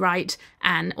copyright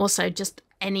and also just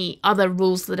any other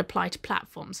rules that apply to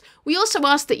platforms. We also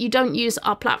ask that you don't use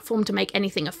our platform to make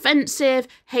anything offensive,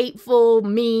 hateful,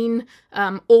 mean,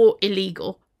 or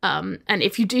illegal. And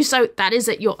if you do so, that is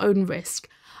at your own risk.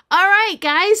 All right,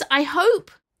 guys, I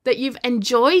hope that you've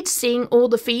enjoyed seeing all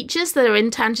the features that are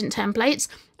in Tangent templates.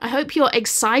 I hope you're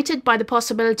excited by the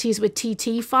possibilities with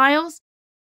TT files.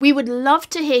 We would love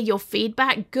to hear your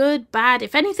feedback, good, bad.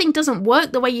 If anything doesn't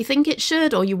work the way you think it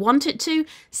should or you want it to,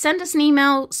 send us an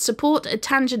email,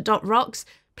 support@tangent.rocks.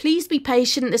 Please be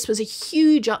patient. This was a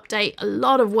huge update. A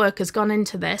lot of work has gone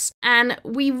into this, and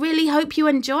we really hope you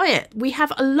enjoy it. We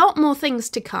have a lot more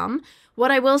things to come. What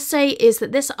I will say is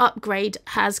that this upgrade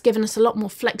has given us a lot more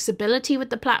flexibility with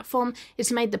the platform.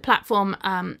 It's made the platform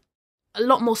a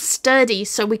lot more sturdy,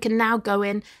 so we can now go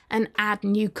in and add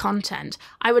new content.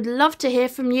 I would love to hear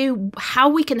from you, how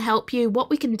we can help you, what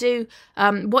we can do,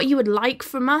 what you would like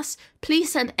from us.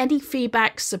 Please send any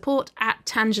feedback,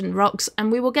 support@tangent.rocks,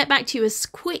 and we will get back to you as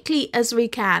quickly as we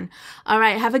can. All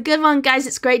right, have a good one, guys.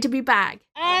 It's great to be back.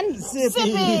 And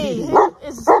Zippy!